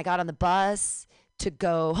 and I got on the bus to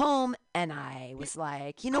go home, and I was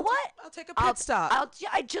like, you know what? I'll take a pit stop.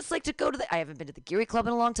 I'd just like to go to I haven't been to the Geary Club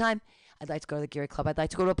in a long time. I'd like to go to the Geary Club. I'd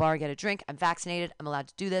like to go to a bar and get a drink. I'm vaccinated. I'm allowed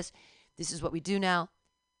to do this. This is what we do now.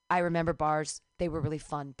 I remember bars. They were really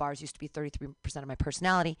fun. Bars used to be 33% of my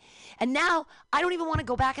personality. And now I don't even want to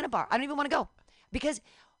go back in a bar. I don't even want to go because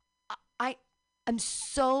I'm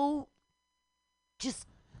so just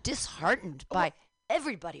disheartened by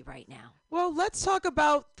everybody right now. Well, let's talk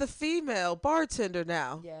about the female bartender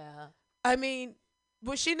now. Yeah. I mean,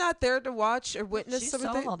 was she not there to watch or witness some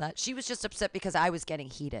of She saw all that. She was just upset because I was getting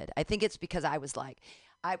heated. I think it's because I was like,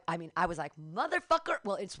 I was like, motherfucker.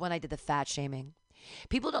 Well, it's when I did the fat shaming.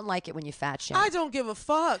 People don't like it when you fat shame. I don't give a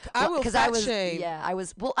fuck. I will fat shame. Yeah,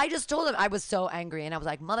 I just told him I was so angry, and I was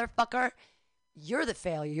like, motherfucker, you're the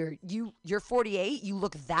failure. You're 48. You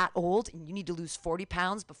look that old, and you need to lose 40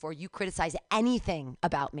 pounds before you criticize anything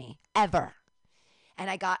about me ever.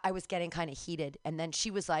 And I was getting kind of heated, and then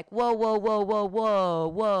she was like, whoa, whoa, whoa, whoa, whoa,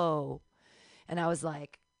 whoa, and I was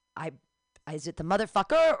like, is it the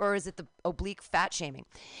motherfucker or is it the oblique fat shaming?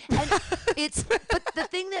 And but the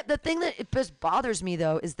thing that it just bothers me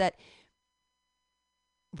though is that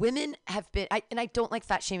women have been, and I don't like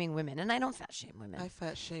fat shaming women, and I don't fat shame women. I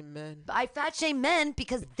fat shame men. I fat shame men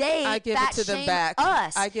because I give fat it to them shame back.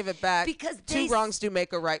 us. I give it back because two wrongs do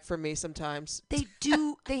make a right for me sometimes. They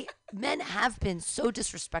do. Men have been so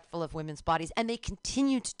disrespectful of women's bodies, and they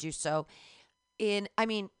continue to do so. I've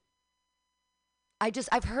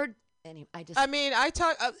heard. Anyway, I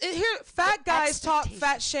talk here. Fat guys talk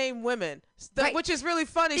fat shame women, Right. which is really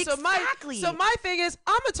funny. Exactly. So my thing is,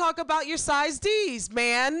 I'm gonna talk about your size D's,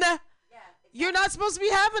 man. Yeah, exactly. You're not supposed to be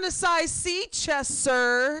having a size C chest,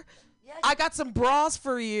 sir. Yes. I got some bras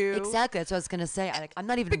for you. Exactly. That's what I was gonna say. I'm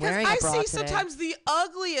not even because wearing a bra today. I see sometimes the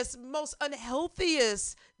ugliest, most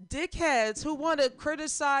unhealthiest dickheads who want to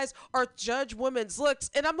criticize or judge women's looks,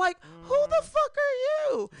 and I'm like, who the fuck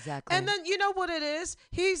are you? Exactly. And then you know what it is?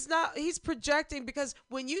 He's projecting, because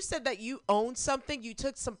when you said that you own something, you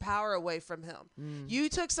took some power away from him. You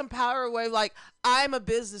took some power away, like, I'm a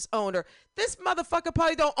business owner. This motherfucker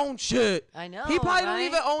probably don't own shit. I know. He probably right? don't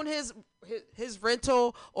even own his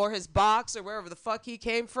rental or his box or wherever the fuck he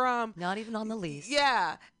came from. Not even on the lease.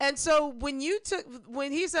 Yeah. And so when he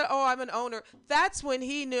said, oh, I'm an owner, that's when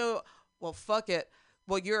he knew, well, fuck it.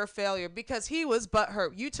 Well, you're a failure, because he was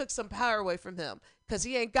butthurt. You took some power away from him because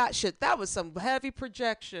he ain't got shit. That was some heavy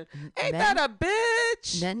projection. Ain't that a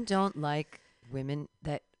bitch? Men don't like women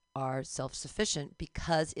that are self-sufficient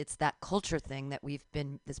because it's that culture thing that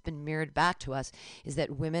that's been mirrored back to us, is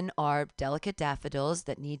that women are delicate daffodils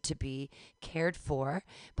that need to be cared for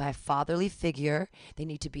by a fatherly figure. They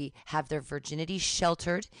need to have their virginity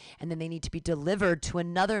sheltered, and then they need to be delivered to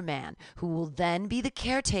another man who will then be the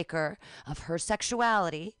caretaker of her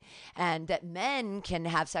sexuality, and that men can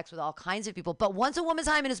have sex with all kinds of people. But once a woman's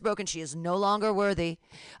hymen is broken, she is no longer worthy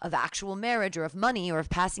of actual marriage or of money or of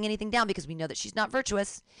passing anything down, because we know that she's not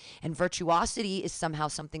virtuous. And virtuosity is somehow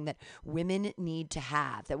something that women need to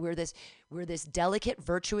have, that we're this delicate,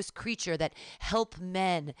 virtuous creature that help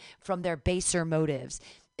men from their baser motives.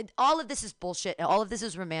 And all of this is bullshit, and all of this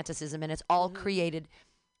is romanticism, and it's all created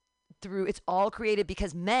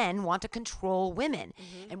because men want to control women.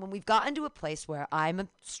 And when we've gotten to a place where I'm a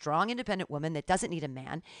strong, independent woman that doesn't need a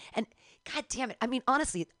man, and God damn it, I mean,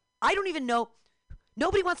 honestly, I don't even know,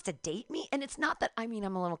 nobody wants to date me, and it's not that, I'm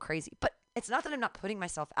a little crazy, but it's not that I'm not putting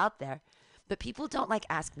myself out there, but people don't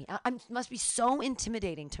ask me. I must be so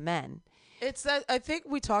intimidating to men. It's that, I think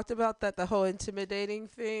we talked about that, the whole intimidating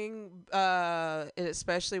thing,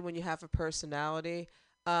 especially when you have a personality.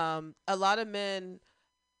 A lot of men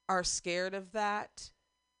are scared of that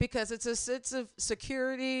because it's a sense of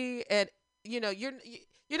security, and you're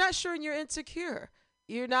not sure, and you're insecure.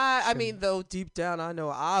 You're not, I mean, though deep down I know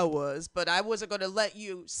I was, but I wasn't going to let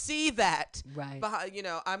you see that. Right. Behind,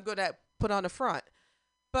 I'm going to put on a front.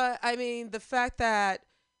 But I mean, the fact that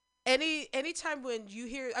anytime when you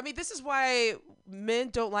hear, I mean, this is why men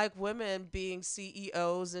don't like women being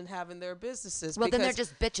CEOs and having their businesses. Well, then they're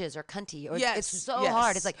just bitches or cunty. Or yes, it's so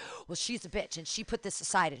hard. It's like, well, she's a bitch and she put this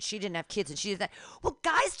aside and she didn't have kids and she did that. Well,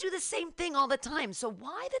 guys do the same thing all the time. So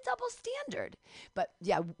why the double standard? But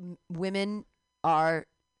yeah, women are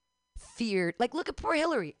feared. Like, look at poor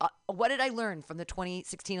Hillary. What did I learn from the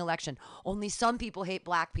 2016 election? Only some people hate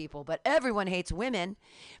black people, but everyone hates women.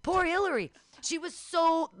 Poor Hillary. She was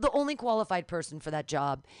the only qualified person for that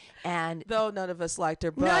job. And though none of us liked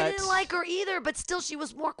her, but no, I didn't like her either, but still she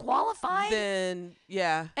was more qualified. Then,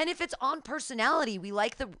 yeah. And if it's on personality, we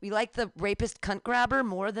like the rapist cunt grabber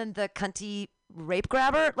more than the cunty rape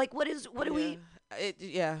grabber. Like, what do we?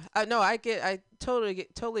 I totally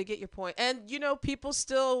get your point. And people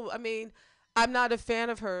still. I mean, I'm not a fan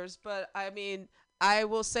of hers, but I mean, I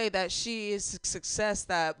will say that she is a success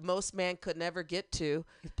that most men could never get to.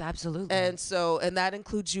 Absolutely. And that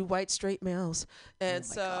includes you white straight males. And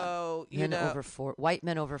white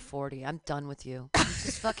men over 40. I'm done with you. I'm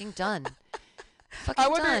just fucking done.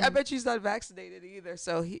 I bet she's not vaccinated either,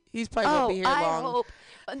 so he's probably won't be here long. I hope.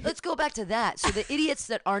 Let's go back to that. So the idiots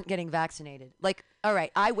that aren't getting vaccinated, like, all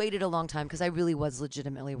right, I waited a long time because I really was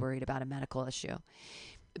legitimately worried about a medical issue.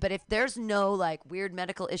 But if there's no like weird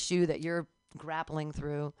medical issue that you're grappling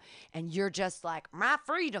through, and you're just like, my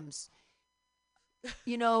freedoms,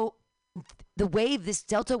 this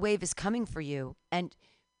Delta wave is coming for you, and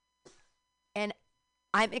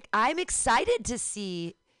I'm excited to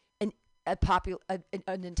see an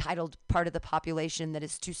entitled part of the population that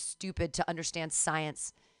is too stupid to understand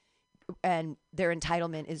science, and their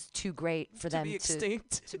entitlement is too great for them be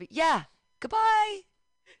extinct. To be goodbye.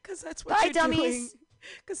 Because that's what you're dummies. doing.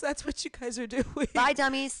 Because that's what you guys are doing. Bye,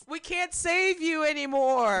 dummies. We can't save you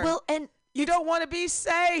anymore. Well, and you don't want to be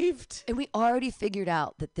saved. And we already figured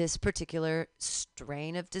out that this particular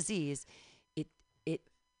strain of disease,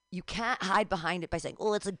 you can't hide behind it by saying,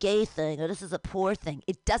 "Oh, it's a gay thing," or "This is a poor thing."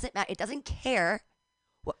 It doesn't matter. It doesn't care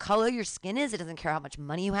what color your skin is. It doesn't care how much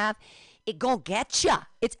money you have. It gonna get ya.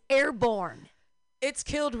 It's airborne. It's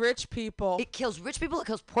killed rich people. It kills rich people. It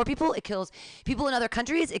kills poor people. It kills people in other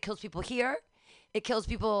countries. It kills people here. It kills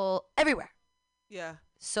people everywhere. Yeah.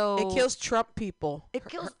 So it kills Trump people. It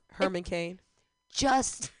kills Herman Cain.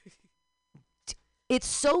 It's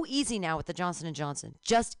so easy now with the Johnson & Johnson.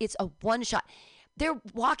 It's a one shot. They're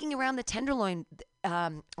walking around the Tenderloin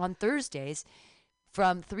on Thursdays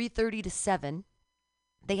from 3:30 to 7.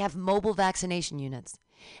 They have mobile vaccination units,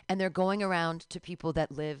 and they're going around to people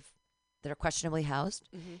that are questionably housed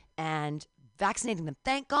and vaccinating them.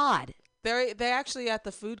 Thank God. They actually at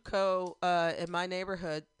the food co in my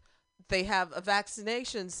neighborhood, they have a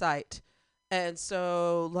vaccination site. And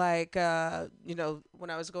so, like, when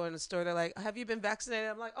I was going to the store, they're like, "Have you been vaccinated?"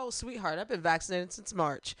 I'm like, "Oh, sweetheart, I've been vaccinated since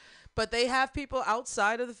March." But they have people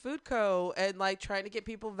outside of the food co and, like, trying to get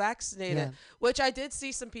people vaccinated, which I did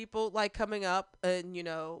see some people, like, coming up and,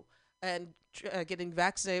 getting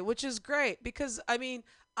vaccinated, which is great because, I mean,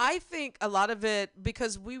 I think a lot of it,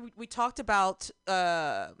 because we talked about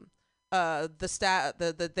the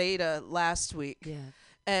data last week. Yeah.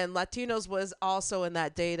 And Latinos was also in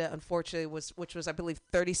that data, unfortunately, which was, I believe,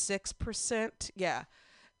 36%. Yeah.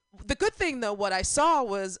 The good thing, though, what I saw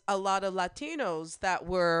was a lot of Latinos that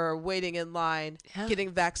were waiting in line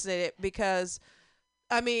getting vaccinated because,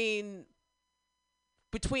 I mean,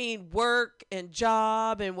 between work and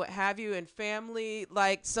job and what have you and family,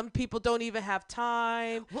 like some people don't even have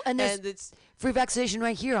time. Well, and it's free vaccination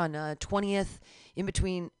right here on 20th, in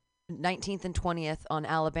between 19th and 20th on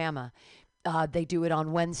Alabama. They do it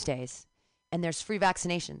on Wednesdays, and there's free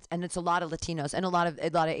vaccinations, and it's a lot of Latinos and a lot of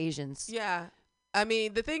Asians. Yeah. I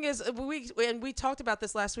mean, the thing is, we talked about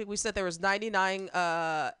this last week. We said there was 99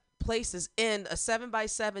 places in a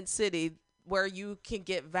 7x7 city where you can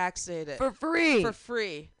get vaccinated for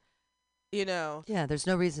free. Yeah, there's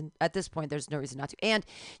no reason at this point. There's no reason not to. And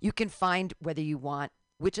you can find whether you want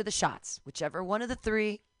which of the shots, whichever one of the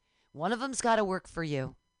three. One of them's got to work for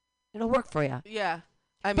you. It'll work for you. Yeah.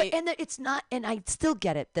 I mean, it's not, and I still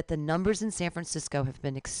get it that the numbers in San Francisco have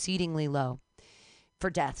been exceedingly low for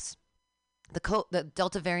deaths. The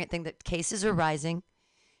Delta variant thing, that cases are rising,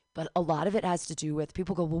 but a lot of it has to do with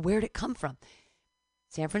people go, well, where'd it come from?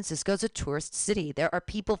 San Francisco's a tourist city. There are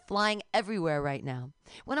people flying everywhere right now.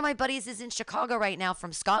 One of my buddies is in Chicago right now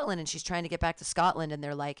from Scotland, and she's trying to get back to Scotland, and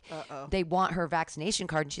they're like, they want her vaccination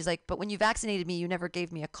card. And she's like, but when you vaccinated me, you never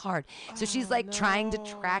gave me a card. So she's like trying to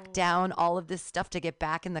track down all of this stuff to get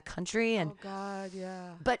back in the country. And, oh, God, yeah.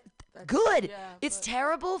 But good. It's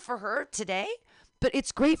terrible for her today, but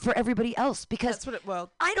it's great for everybody else because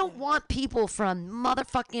I don't want people from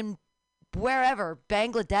motherfucking wherever,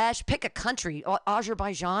 Bangladesh, pick a country,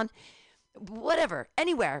 Azerbaijan, whatever,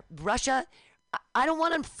 anywhere, Russia. I don't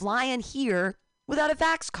want them flying here without a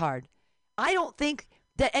vax card. I don't think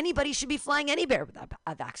that anybody should be flying anywhere without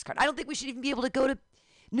a vax card. I don't think we should even be able to go to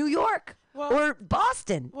New York or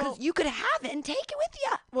Boston, because well, you could have it and take it with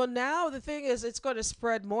you. Well, now the thing is, it's going to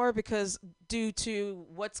spread more because due to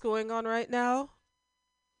what's going on right now,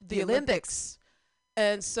 the Olympics.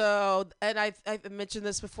 And so, and I've mentioned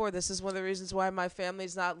this before. This is one of the reasons why my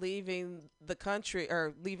family's not leaving the country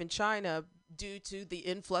or leaving China, due to the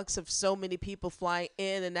influx of so many people flying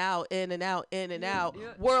in and out, in and out, in and out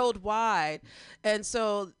worldwide. And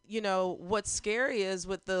so, what's scary is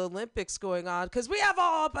with the Olympics going on, because we have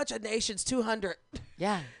a bunch of nations, 200.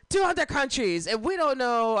 Yeah. 200 countries, and we don't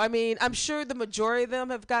know. I mean, I'm sure the majority of them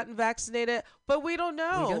have gotten vaccinated, but we don't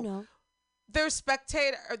know. We don't know. They're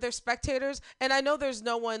spectators, and I know there's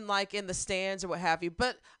no one like in the stands or what have you,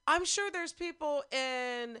 but I'm sure there's people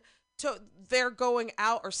they're going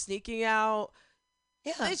out or sneaking out.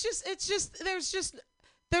 Yeah.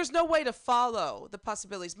 There's no way to follow the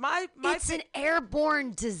possibilities. It's an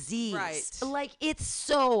airborne disease. Right. Like, it's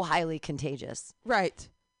so highly contagious. Right.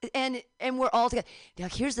 And we're all together. Now,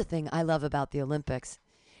 here's the thing I love about the Olympics.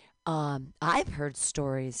 I've heard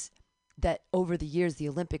stories that over the years, the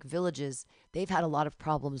Olympic villages, they've had a lot of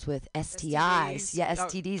problems with STIs. Yeah,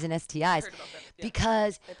 STDs and STIs. I heard about that. Yeah.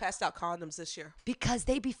 Because they passed out condoms this year. Because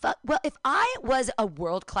they be well, if I was a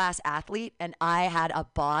world-class athlete and I had a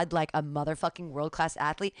bod like a motherfucking world-class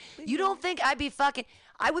athlete, you don't think I'd be fucking,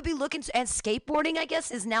 I would be looking, and skateboarding, I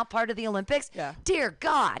guess, is now part of the Olympics. Yeah. Dear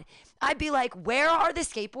God. I'd be like, where are the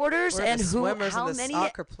skateboarders Where are and the who? Swimmers How and the many?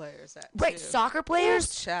 soccer players at Right, too? soccer players.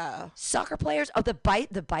 Ooh, child. Soccer players. Oh, the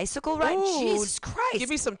bicycle ride. Ooh, Jesus Christ! Give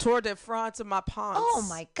me some Tour de France in my pants. Oh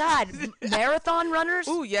my God, marathon runners.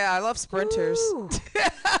 Ooh, yeah, I love sprinters. Ooh.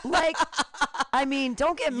 Like, I mean,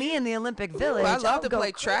 don't get me in the Olympic Village. Ooh, I love I'll to go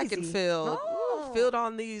play track and crazy. field. Oh. Ooh, field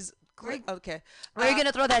on these. Great. Okay. Where are you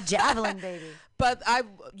gonna throw that javelin, baby? But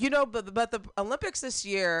but the Olympics this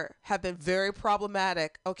year have been very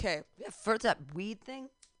problematic. Okay. Yeah, for that weed thing.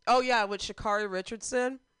 Oh yeah, with Sha'Carri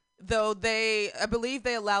Richardson, though I believe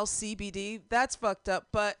they allow CBD. That's fucked up.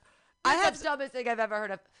 But That's the dumbest thing I've ever heard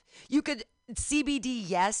of. You could CBD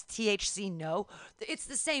yes, THC no. It's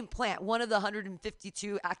the same plant. One of the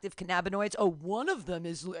 152 active cannabinoids. Oh, one of them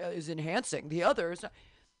is enhancing. The others.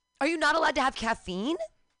 Are you not allowed to have caffeine?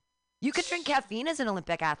 You could drink caffeine as an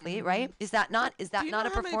Olympic athlete, right? Is that not a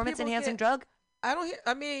performance enhancing drug? I don't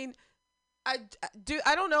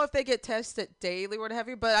know if they get tested daily or what have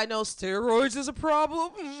you, but I know steroids is a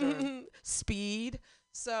problem. Sure. Speed.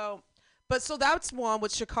 So that's one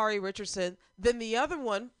with Sha'Carri Richardson. Then the other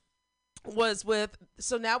one was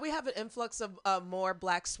so now we have an influx of more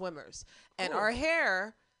black swimmers. Cool. And our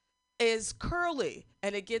hair is curly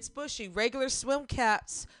and it gets bushy. Regular swim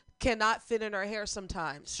caps cannot fit in our hair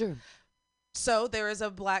sometimes. Sure. So there is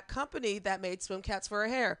a black company that made swim caps for our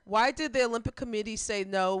hair. Why did the Olympic Committee say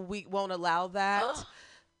no, we won't allow that?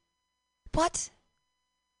 What?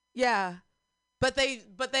 Yeah. But I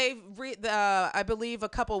believe a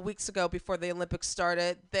couple of weeks ago before the Olympics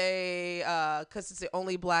started, because it's the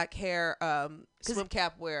only black hair swim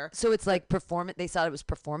cap wear. So it's like performance. They thought it was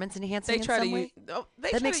performance enhancing. They try to use no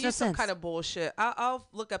some sense. kind of bullshit. I'll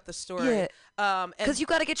look up the story. Yeah. Because you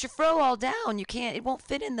got to get your fro all down. You can't. It won't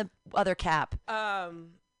fit in the other cap.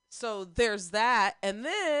 So there's that, and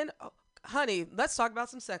then. Honey, let's talk about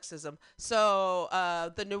some sexism. So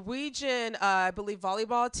the Norwegian, I believe,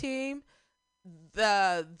 volleyball team.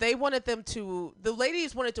 The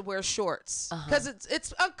ladies wanted to wear shorts because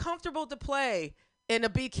it's uncomfortable to play in a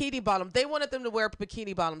bikini bottom. They wanted them to wear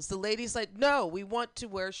bikini bottoms. The ladies like, no, we want to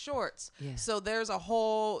wear shorts. Yeah. So there's a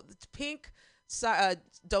whole Pink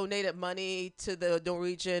donated money to the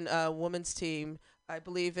Norwegian women's team. I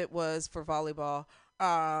believe it was for volleyball.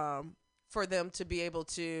 For them to be able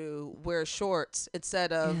to wear shorts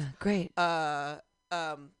instead of great.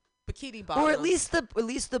 Bikini bottoms. Or at least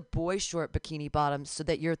the boy short bikini bottoms, so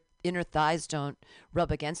that your inner thighs don't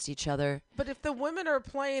rub against each other. But if the women are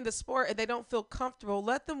playing the sport and they don't feel comfortable,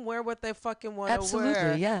 let them wear what they fucking want to wear.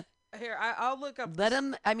 Absolutely, yeah. Here, I'll look up. Let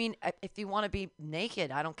them. I mean, if you want to be naked,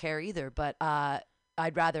 I don't care either. But I'd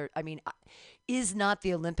rather. I mean, is not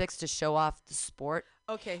the Olympics to show off the sport?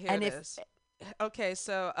 Okay, here it is. Okay,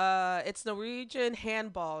 so it's Norwegian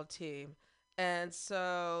handball team, and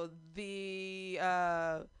so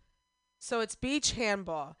it's beach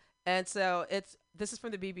handball, and so this is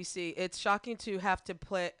from the BBC. It's shocking to have to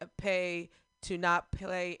pay to not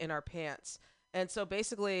play in our pants. And so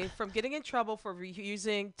basically, from getting in trouble for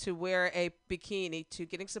refusing to wear a bikini to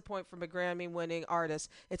getting support from a Grammy-winning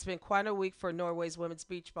artist, it's been quite a week for Norway's women's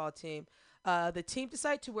beach ball team. The team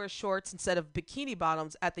decided to wear shorts instead of bikini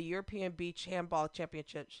bottoms at the European Beach Handball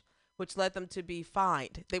Championships, which led them to be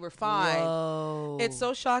fined. They were fined. Whoa. It's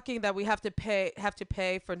so shocking that we have to pay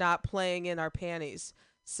for not playing in our panties.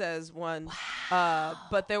 says one.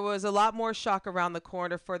 But there was a lot more shock around the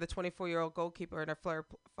corner for the 24-year-old goalkeeper and her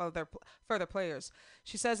further players.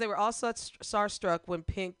 She says they were all starstruck when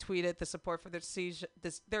Pink tweeted the support for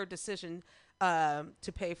their decision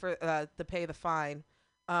to pay the fine.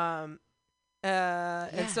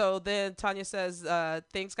 And so then Tanya says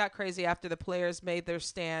things got crazy after the players made their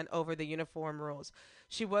stand over the uniform rules.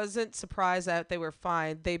 She wasn't surprised that they were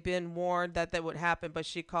fined. They'd been warned that would happen, but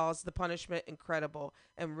she calls the punishment incredible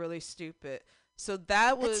and really stupid. So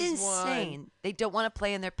that's insane. One. They don't want to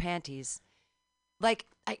play in their panties. Like,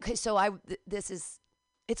 it's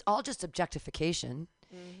all just objectification.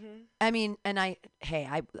 Mm-hmm. I mean, and I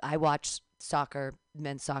watch soccer,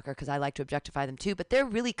 men's soccer, because I like to objectify them too, but they're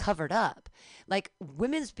really covered up. Like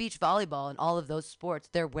women's beach volleyball and all of those sports,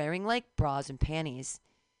 they're wearing like bras and panties.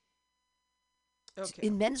 Okay.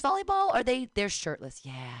 In men's volleyball, they're shirtless?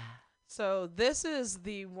 Yeah. So this is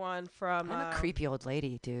the one from. I'm a creepy old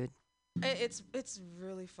lady, dude. It's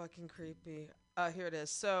really fucking creepy. Here it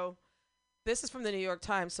is. So this is from the New York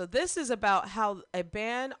Times. So this is about how a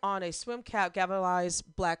ban on a swim cap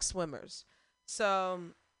galvanized black swimmers. So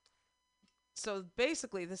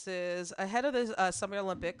basically, this is ahead of the Summer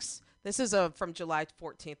Olympics. This is from July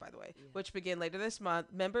 14th, by the way, which begin later this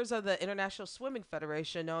month. Members of the International Swimming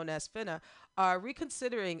Federation, known as FINA, are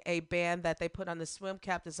reconsidering a ban that they put on the swim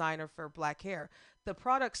cap designer for black hair. The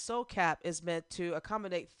product SoCap is meant to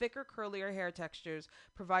accommodate thicker, curlier hair textures,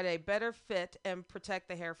 provide a better fit, and protect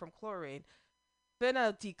the hair from chlorine.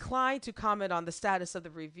 FINA declined to comment on the status of the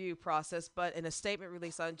review process, but in a statement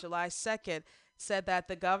released on July 2nd, said that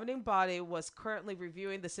the governing body was currently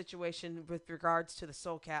reviewing the situation with regards to the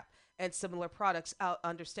SoCap and similar products,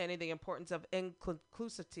 understanding the importance of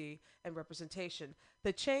inclusivity and representation.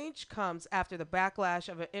 The change comes after the backlash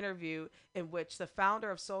of an interview in which the founder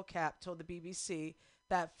of SoCap told the BBC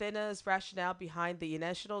that FINA's rationale behind the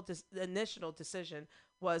initial decision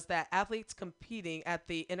was that athletes competing at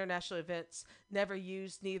the international events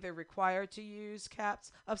neither required to use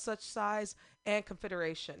caps of such size and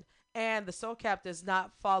configuration. And the SoCap does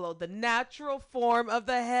not follow the natural form of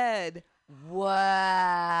the head.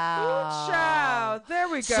 Wow. Ooh, child. There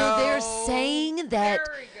we go. So they're saying that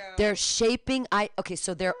they're shaping.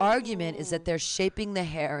 So their argument is that they're shaping the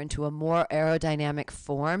hair into a more aerodynamic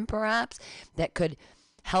form, perhaps, that could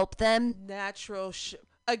help them. Natural.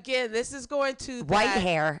 Again, this is going to white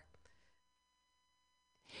hair.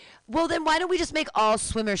 Well, then why don't we just make all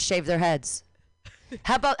swimmers shave their heads?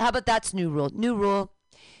 How about that's new rule?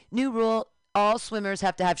 New rule, all swimmers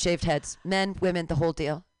have to have shaved heads. Men, women, the whole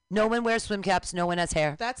deal. No one wears swim caps. No one has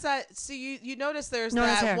hair. That's that. See, you notice there's no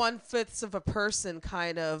that 1/5 of a person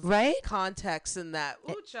kind of context in that.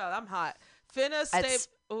 Ooh, child, I'm hot. FINA state.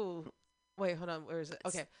 Ooh, wait, hold on. Where is it?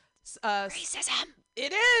 Okay. Racism.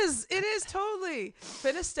 It is totally.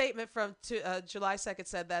 FINA's statement from July 2nd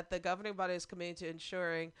said that the governing body is committed to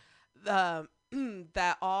ensuring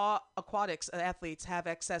that all aquatics athletes have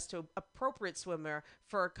access to appropriate swimwear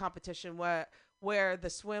for a competition where the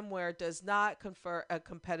swimwear does not confer a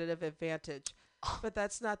competitive advantage. But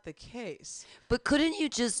that's not the case. But couldn't you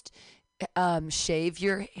just shave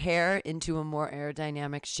your hair into a more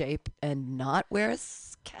aerodynamic shape and not wear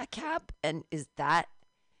a cap? And is that...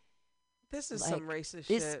 This is some racist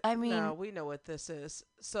shit. I mean, no, we know what this is.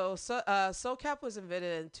 So SoCap was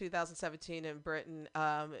invented in 2017 in Britain.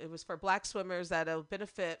 It was for black swimmers that will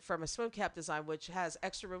benefit from a swim cap design, which has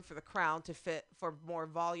extra room for the crown to fit for more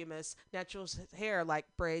voluminous natural hair like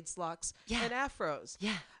braids, locks, and afros.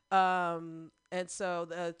 Yeah. And so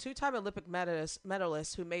the two-time Olympic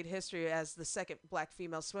medalist who made history as the second black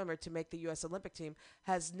female swimmer to make the U.S. Olympic team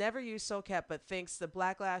has never used SoCap, but thinks the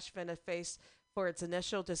backlash FINA faced for its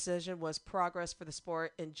initial decision was progress for the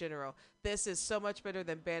sport in general. This is so much better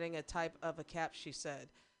than banning a type of a cap, she said.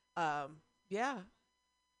 Yeah.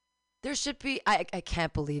 There should be, I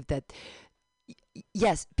can't believe that.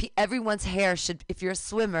 Yes, everyone's hair should, if you're a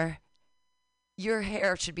swimmer, your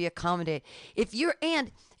hair should be accommodated. If you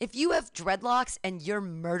have dreadlocks and you're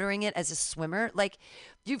murdering it as a swimmer, like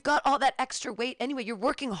you've got all that extra weight anyway, you're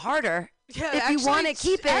working harder. Yeah, if you want to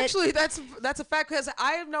keep it. Actually, that's a fact, because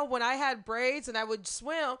I know when I had braids and I would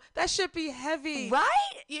swim, that should be heavy. Right?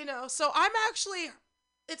 So I'm actually,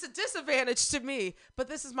 it's a disadvantage to me, but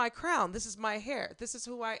this is my crown. This is my hair. This is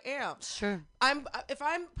who I am. Sure. If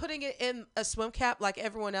I'm putting it in a swim cap like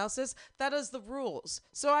everyone else is, that is the rules.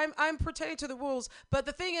 So I'm pertaining to the rules. But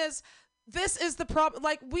the thing is, this is the problem.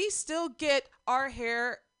 Like, we still get our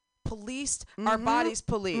hair policed, our bodies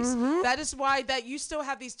policed. That is why that you still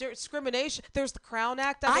have these discrimination. There's the Crown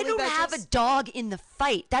Act. I don't have a dog in the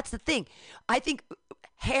fight. That's the thing. I think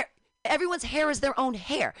hair, Everyone's hair is their own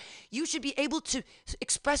hair. You should be able to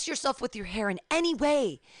express yourself with your hair in any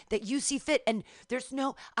way that you see fit. And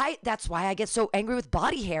that's why I get so angry with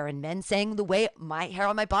body hair and men saying the way my hair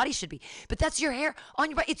on my body should be. But that's your hair on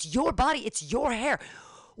your body. It's your body. It's your hair.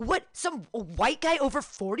 What, some white guy over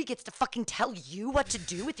 40 gets to fucking tell you what to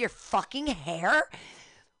do with your fucking hair?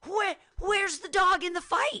 Where's the dog in the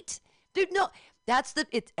fight? Dude, no.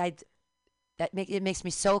 It makes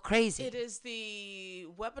me so crazy. It is the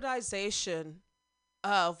weaponization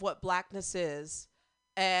of what blackness is,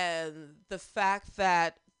 and the fact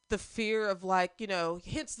that the fear of, like,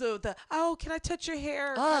 hits the oh, can I touch your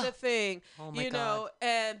hair kind of thing, oh my God.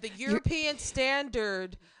 And the European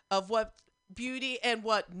standard of what beauty and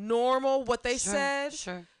what normal, what they said,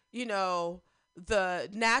 sure. The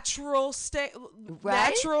natural state, right?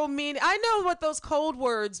 Natural meaning. I know what those cold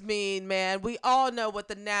words mean, man. We all know what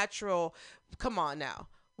the natural. Come on now.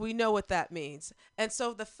 We know what that means. And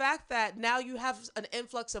so the fact that now you have an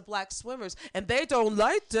influx of black swimmers and they don't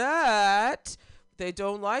like that. They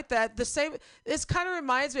don't like that. The same. This kind of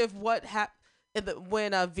reminds me of what happened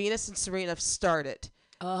when Venus and Serena started.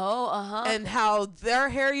 Oh, and how their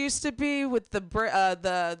hair used to be with the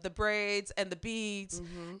braids and the beads,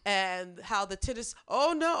 and how the tennis.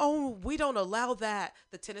 Oh no, we don't allow that.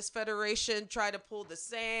 The tennis federation tried to pull the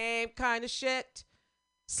same kind of shit.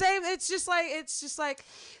 Same. It's just like.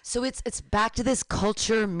 So it's back to this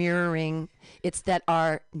culture mirroring. It's that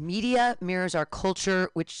our media mirrors our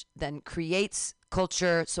culture, which then creates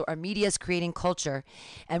culture. So our media is creating culture,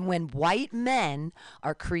 and when white men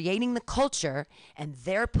are creating the culture and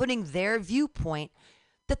they're putting their viewpoint,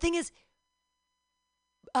 the thing is,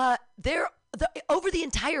 over the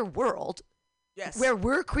entire world, yes, where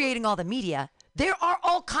we're creating all the media, there are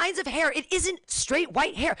all kinds of hair. It isn't straight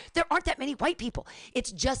white hair. There aren't that many white people.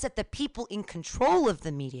 It's just that the people in control of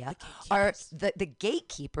the media are the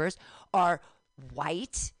gatekeepers are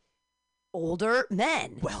white, older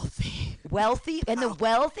men, wealthy, and the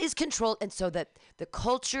wealth is controlled, and so that the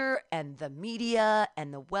culture and the media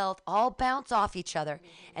and the wealth all bounce off each other.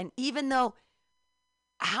 And even though,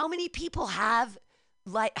 how many people have,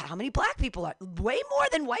 like, how many black people are? Way more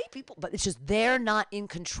than white people, but it's just they're not in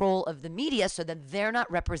control of the media, so then they're not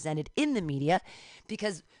represented in the media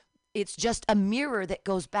because it's just a mirror that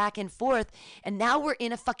goes back and forth. And now we're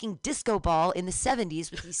in a fucking disco ball in the 70s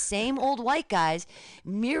with these same old white guys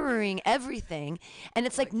mirroring everything. And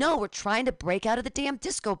it's like, no, we're trying to break out of the damn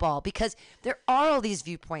disco ball because there are all these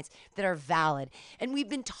viewpoints that are valid. And we've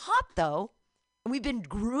been taught, though, and we've been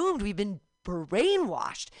groomed, we've been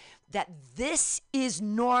brainwashed that this is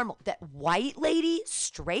normal, that white lady,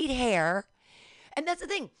 straight hair. And that's the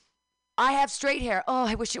thing. I have straight hair. Oh,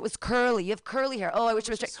 I wish it was curly. You have curly hair. Oh, I wish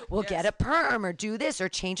it was straight. Well, get a perm or do this or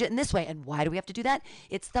change it in this way. And why do we have to do that?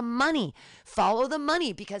 It's the money. Follow the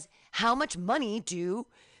money, because how much money do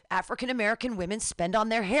African-American women spend on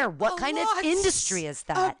their hair? What kind of industry is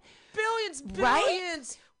that? Billions.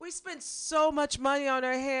 Right? We spend so much money on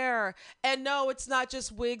our hair. And no, it's not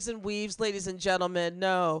just wigs and weaves, ladies and gentlemen.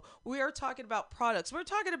 No, we are talking about products. We're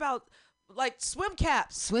talking about, like, swim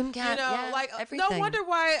caps. Yeah, everything. No wonder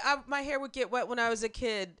why my hair would get wet when I was a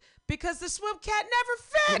kid, because the swim cap never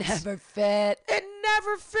fit. It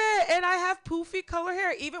never fit. And I have poofy color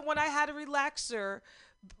hair, even when I had a relaxer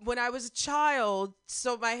when I was a child,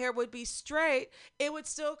 so my hair would be straight. It would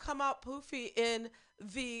still come out poofy in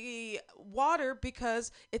the water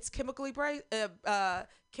because it's chemically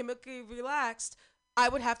relaxed. I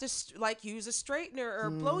would have to use a straightener or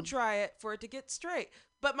blow dry it for it to get straight.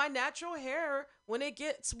 But my natural hair, when it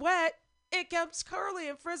gets wet, it gets curly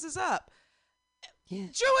and frizzes up. Yeah.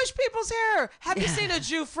 Jewish people's hair. Have you seen a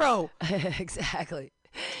Jew fro? Exactly.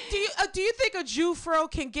 Do you think a Jew fro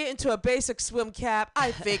can get into a basic swim cap?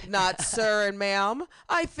 I think not, sir and ma'am.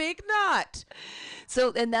 I think not.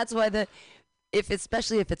 So, and that's why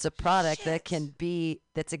especially if it's a product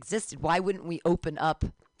that's existed, why wouldn't we open up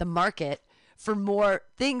the market for more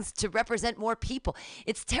things to represent more people?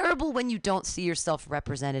 It's terrible when you don't see yourself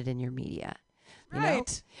represented in your media.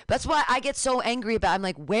 Right. That's why I get so angry about it. I'm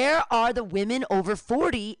like, where are the women over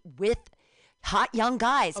 40 with hot young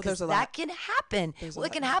guys? Because that can happen.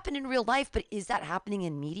 It can happen in real life, but is that happening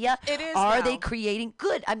in media? It is. Are they creating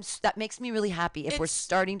good? That makes me really happy if we're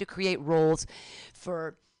starting to create roles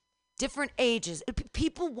for different ages.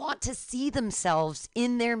 People want to see themselves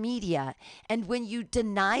in their media. And when you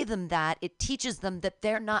deny them that, it teaches them that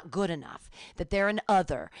they're not good enough, that they're an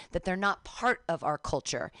other, that they're not part of our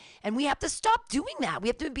culture. And we have to stop doing that. We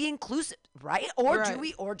have to be inclusive, right? Or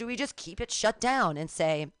do we just keep it shut down and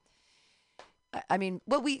say, I mean,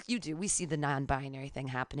 we see the non-binary thing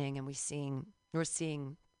happening, and we're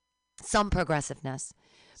seeing some progressiveness,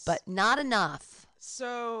 but not enough.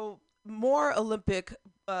 So more Olympic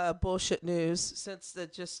bullshit news since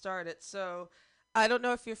that just started. So I don't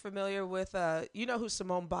know if you're familiar with you know who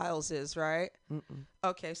Simone Biles is, right? Mm-mm.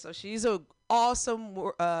 Okay, so she's a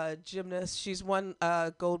awesome gymnast. She's won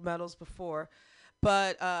gold medals before,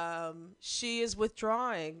 but she is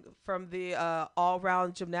withdrawing from the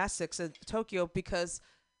all-round gymnastics in Tokyo because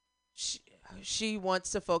she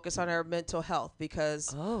wants to focus on her mental health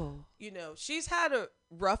because you know she's had a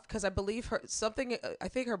rough because I believe her something I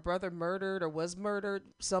think her brother murdered or was murdered,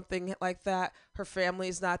 something like that. Her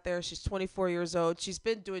family's not there. She's 24 years old. She's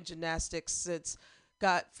been doing gymnastics since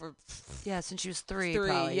since she was three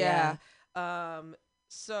probably, yeah.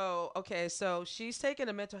 So okay, so she's taking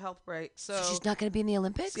a mental health break. So she's not going to be in the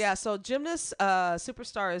Olympics? Yeah, so gymnast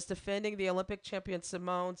superstar is defending the Olympic champion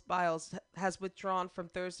Simone Biles has withdrawn from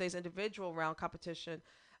Thursday's individual round competition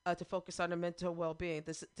to focus on her mental well-being.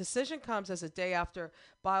 This decision comes as a day after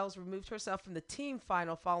Biles removed herself from the team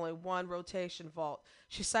final following one rotation vault.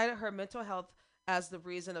 She cited her mental health as the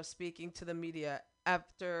reason of speaking to the media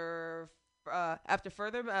after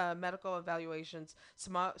further medical evaluations.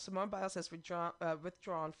 Simone Biles has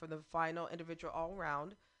withdrawn from the final individual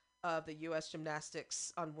all-round of the U.S.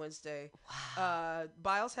 gymnastics on Wednesday. Wow.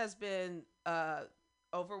 Biles has been the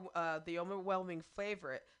overwhelming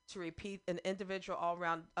favorite to repeat an individual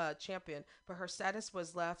all-round champion, but her status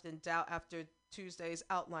was left in doubt after Tuesday's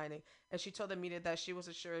outlining, and she told the media that she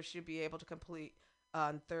wasn't sure if she'd be able to complete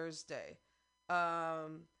on Thursday.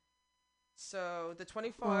 So the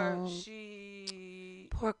 24,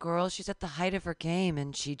 poor girl, she's at the height of her game,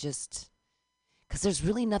 and she just, because there's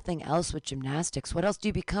really nothing else with gymnastics. What else do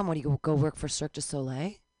you become? What do you go work for Cirque du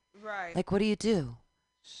Soleil? Right. Like, what do you do?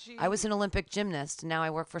 I was an Olympic gymnast, and now I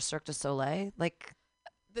work for Cirque du Soleil. Like,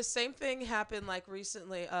 the same thing happened like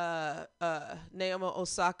recently. Naomi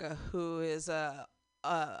Osaka, who is a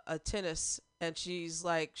tennis, and she's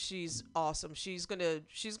awesome. She's gonna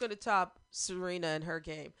top Serena in her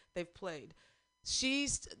game. They've played. She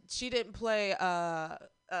didn't play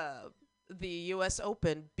the U.S.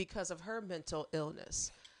 Open because of her mental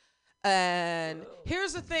illness. And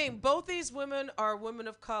here's the thing: both these women are women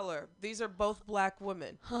of color. These are both black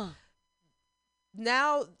women. Huh.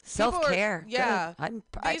 Now self-care. Yeah.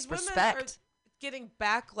 These women are getting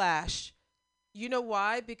backlash. You know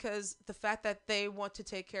why? Because the fact that they want to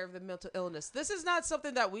take care of the mental illness. This is not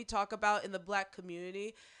something that we talk about in the black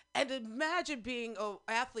community. And imagine being an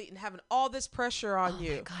athlete and having all this pressure on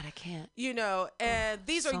you. Oh my God, I can't. You know, and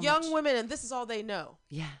these are young women, and this is all they know.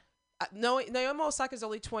 Yeah. Naomi Osaka is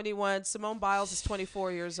only 21. Simone Biles is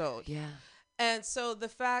 24 years old. Yeah. And so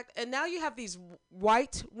and now you have these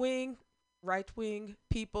right wing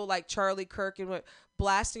people like Charlie Kirk and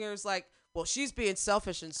blasting her as like, well, she's being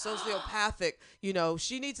selfish and sociopathic. You know,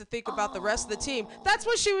 she needs to think about the rest of the team. That's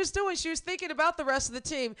what she was doing. She was thinking about the rest of the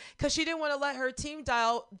team because she didn't want to let her team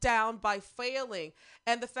down by failing.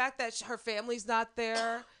 And the fact that her family's not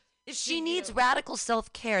there. She needs radical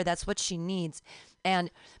self-care. That's what she needs. And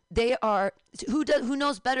they are, who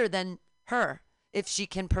knows better than her if she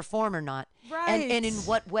can perform or not. Right. And in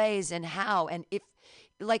what ways and how. And if,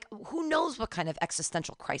 like, who knows what kind of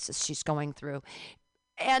existential crisis she's going through.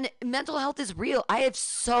 And mental health is real. I have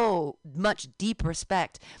so much deep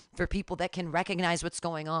respect for people that can recognize what's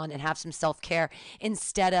going on and have some self-care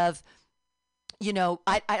instead of, you know,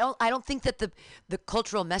 I don't think that the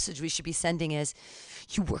cultural message we should be sending is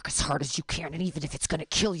you work as hard as you can, and even if it's going to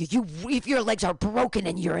kill you, if your legs are broken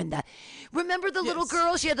and you're in that. Remember the little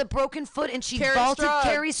girl? She had the broken foot and she vaulted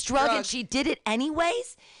Carrie Strug and she did it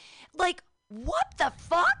anyways? Like, what the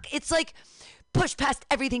fuck? It's like, push past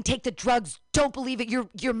everything, take the drugs, don't believe it,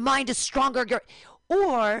 your mind is stronger,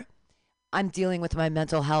 or I'm dealing with my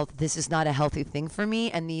mental health, this is not a healthy thing for me,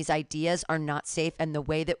 and these ideas are not safe, and the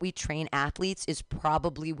way that we train athletes is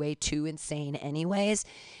probably way too insane anyways.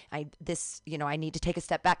 I need to take a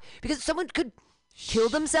step back, because someone could kill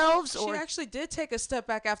themselves. She actually did take a step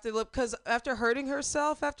back because after hurting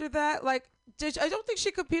herself after that, like, I don't think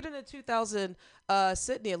she competed in the 2000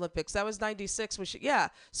 Sydney Olympics. That was 96 when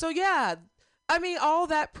So yeah, I mean, all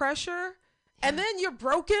that pressure, and then you're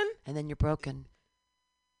broken.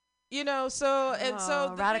 You know, so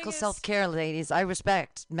radical self-care, ladies. I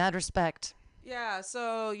respect, mad respect. Yeah,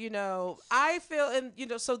 so you know, I feel, and you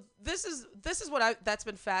know, so this is that's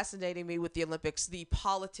been fascinating me with the Olympics, the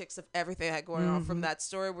politics of everything that going on from that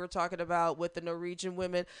story we're talking about with the Norwegian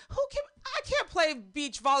women. I can't play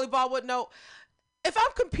beach volleyball with no. If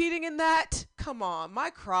I'm competing in that, come on,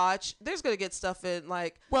 my crotch, there's going to get stuff in,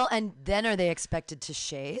 like. Well, and then are they expected to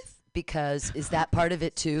shave? Because is that part of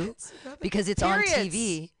it too? Because it's on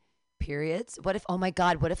TV. periods? What if, oh my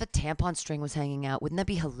God, what if a tampon string was hanging out? Wouldn't that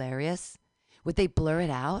be hilarious? Would they blur it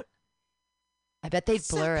out? I bet they'd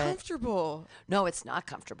blur it. It's comfortable. No, it's not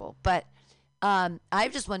comfortable. But I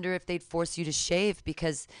just wonder if they'd force you to shave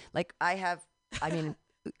because, like,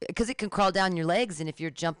 because it can crawl down your legs, and if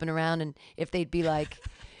you're jumping around, and if they'd be like,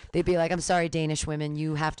 I'm sorry, Danish women,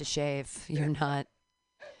 you have to shave. You're not.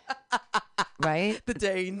 Right? The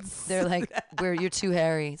Danes. They're like, you're too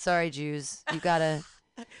hairy. Sorry, Jews. You got to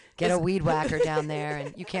get a weed whacker down there,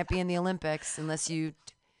 and you can't be in the Olympics unless maybe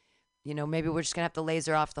we're just going to have to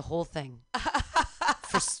laser off the whole thing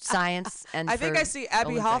for science. And I think I see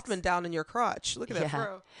Abby Olympics. Hoffman down in your crotch. Look at that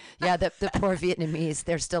bro. Yeah, the poor Vietnamese,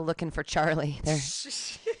 they're still looking for Charlie. You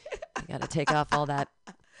got to take off all that.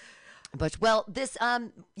 But, well, this,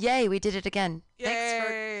 yay, we did it again. Yay.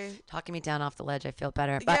 Thanks for talking me down off the ledge. I feel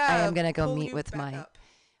better. But I am going to go meet with I'm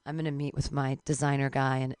going to meet with my designer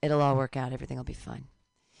guy, and it'll all work out. Everything will be fine.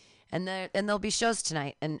 And there'll be shows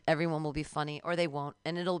tonight, and everyone will be funny, or they won't.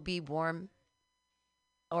 And it'll be warm,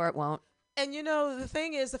 or it won't. And, the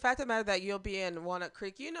thing is, the fact of the matter that you'll be in Walnut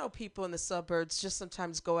Creek, people in the suburbs just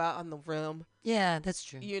sometimes go out on the rim. Yeah, that's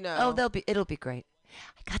true. Oh, it'll be great.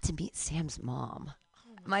 I got to meet Sam's mom.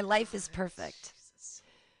 My life is perfect. Jesus.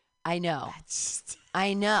 I know.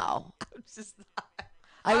 I know.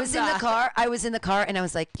 I was in the car, and I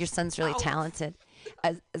was like, your son's really talented.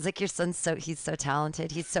 I was like, your son's he's so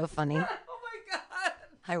talented. He's so funny. Oh my God.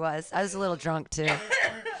 I was a little drunk too.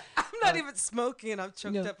 I'm not even smoking, and I'm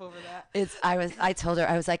choked up over that. I told her,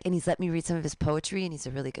 I was like, and he's let me read some of his poetry, and he's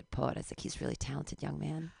a really good poet. I was like, he's a really talented young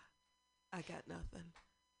man. I got nothing.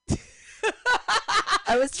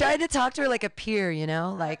 I was trying to talk to her like a peer,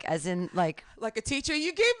 like as in like a teacher.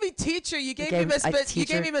 You gave me teacher. You gave me Miss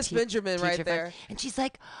Benjamin right there. Friend. And she's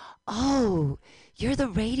like, "Oh, you're the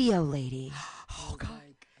radio lady." Oh God.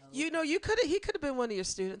 He could have been one of your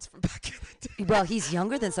students from back in the day. Well, he's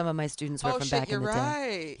younger than some of my students were from back in the day. You're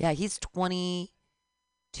right. Yeah, he's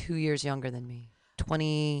 22 years younger than me.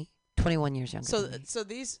 21 years younger than me. So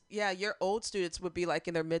these, your old students would be like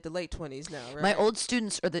in their mid to late 20s now, right? My old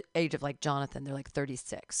students are the age of like Jonathan. They're like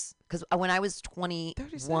 36. Because when I was 21,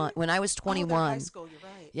 high school, you're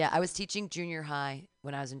right. Yeah, I was teaching junior high.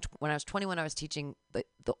 When I was 21, I was teaching.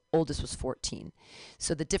 The oldest was 14.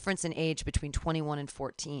 So the difference in age between 21 and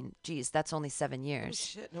 14, geez, that's only 7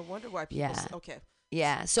 years. Oh, shit, no wonder why people. Okay.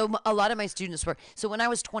 Yeah, so a lot of my students were. So when I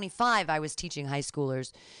was 25, I was teaching high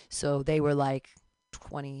schoolers. So they were like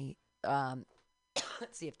 20.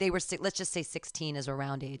 Let's see, if they were let's just say 16 is a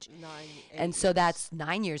round age, 9, 8 and so that's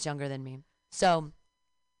 9 years younger than me. So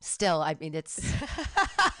still, I mean, it's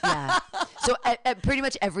yeah. So pretty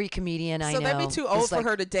much every comedian I know. So they'd be too old for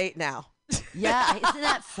her to date now. Yeah, isn't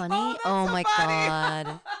that funny? Oh, my funny.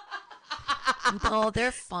 God. No,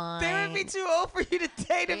 they're fine. They would be too old for you to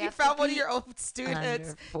date if you found one of your old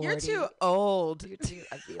students. You're too old.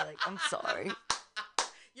 I'd be like, I'm sorry.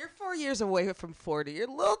 You're 4 years away from 40. You're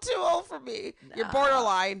a little too old for me. Nah, you're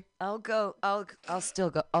borderline. I'll still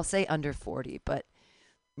go. I'll say under 40, but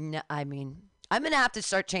no, I mean, I'm going to have to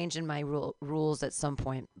start changing my rules at some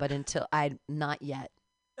point, but not yet.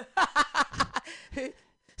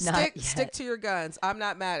 Stick to your guns. I'm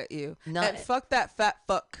not mad at you. No, and fuck that fat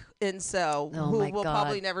fuck incel who we'll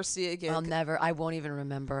probably never see again. I won't even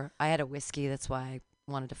remember. I had a whiskey. That's why I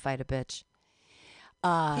wanted to fight a bitch.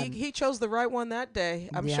 He chose the right one that day.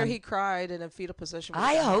 I'm sure he cried in a fetal position.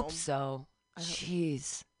 I hope so.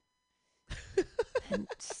 Jeez. And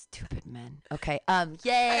stupid men. Okay. Yay!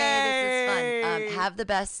 This is fun. Have the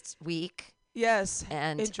best week. Yes.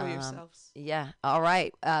 And enjoy yourselves. Yeah. All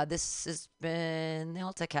right. This has been the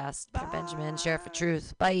AltaCast. For Benjamin, Sheriff of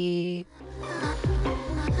Truth. Bye.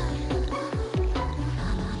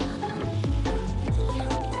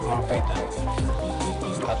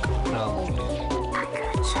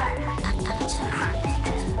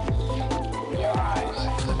 Your eyes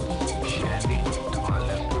shining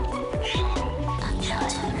toilet.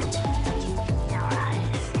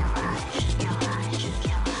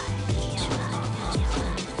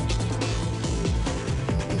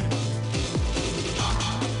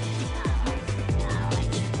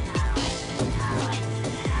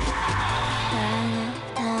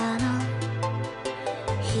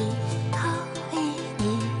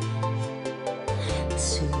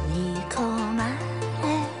 To me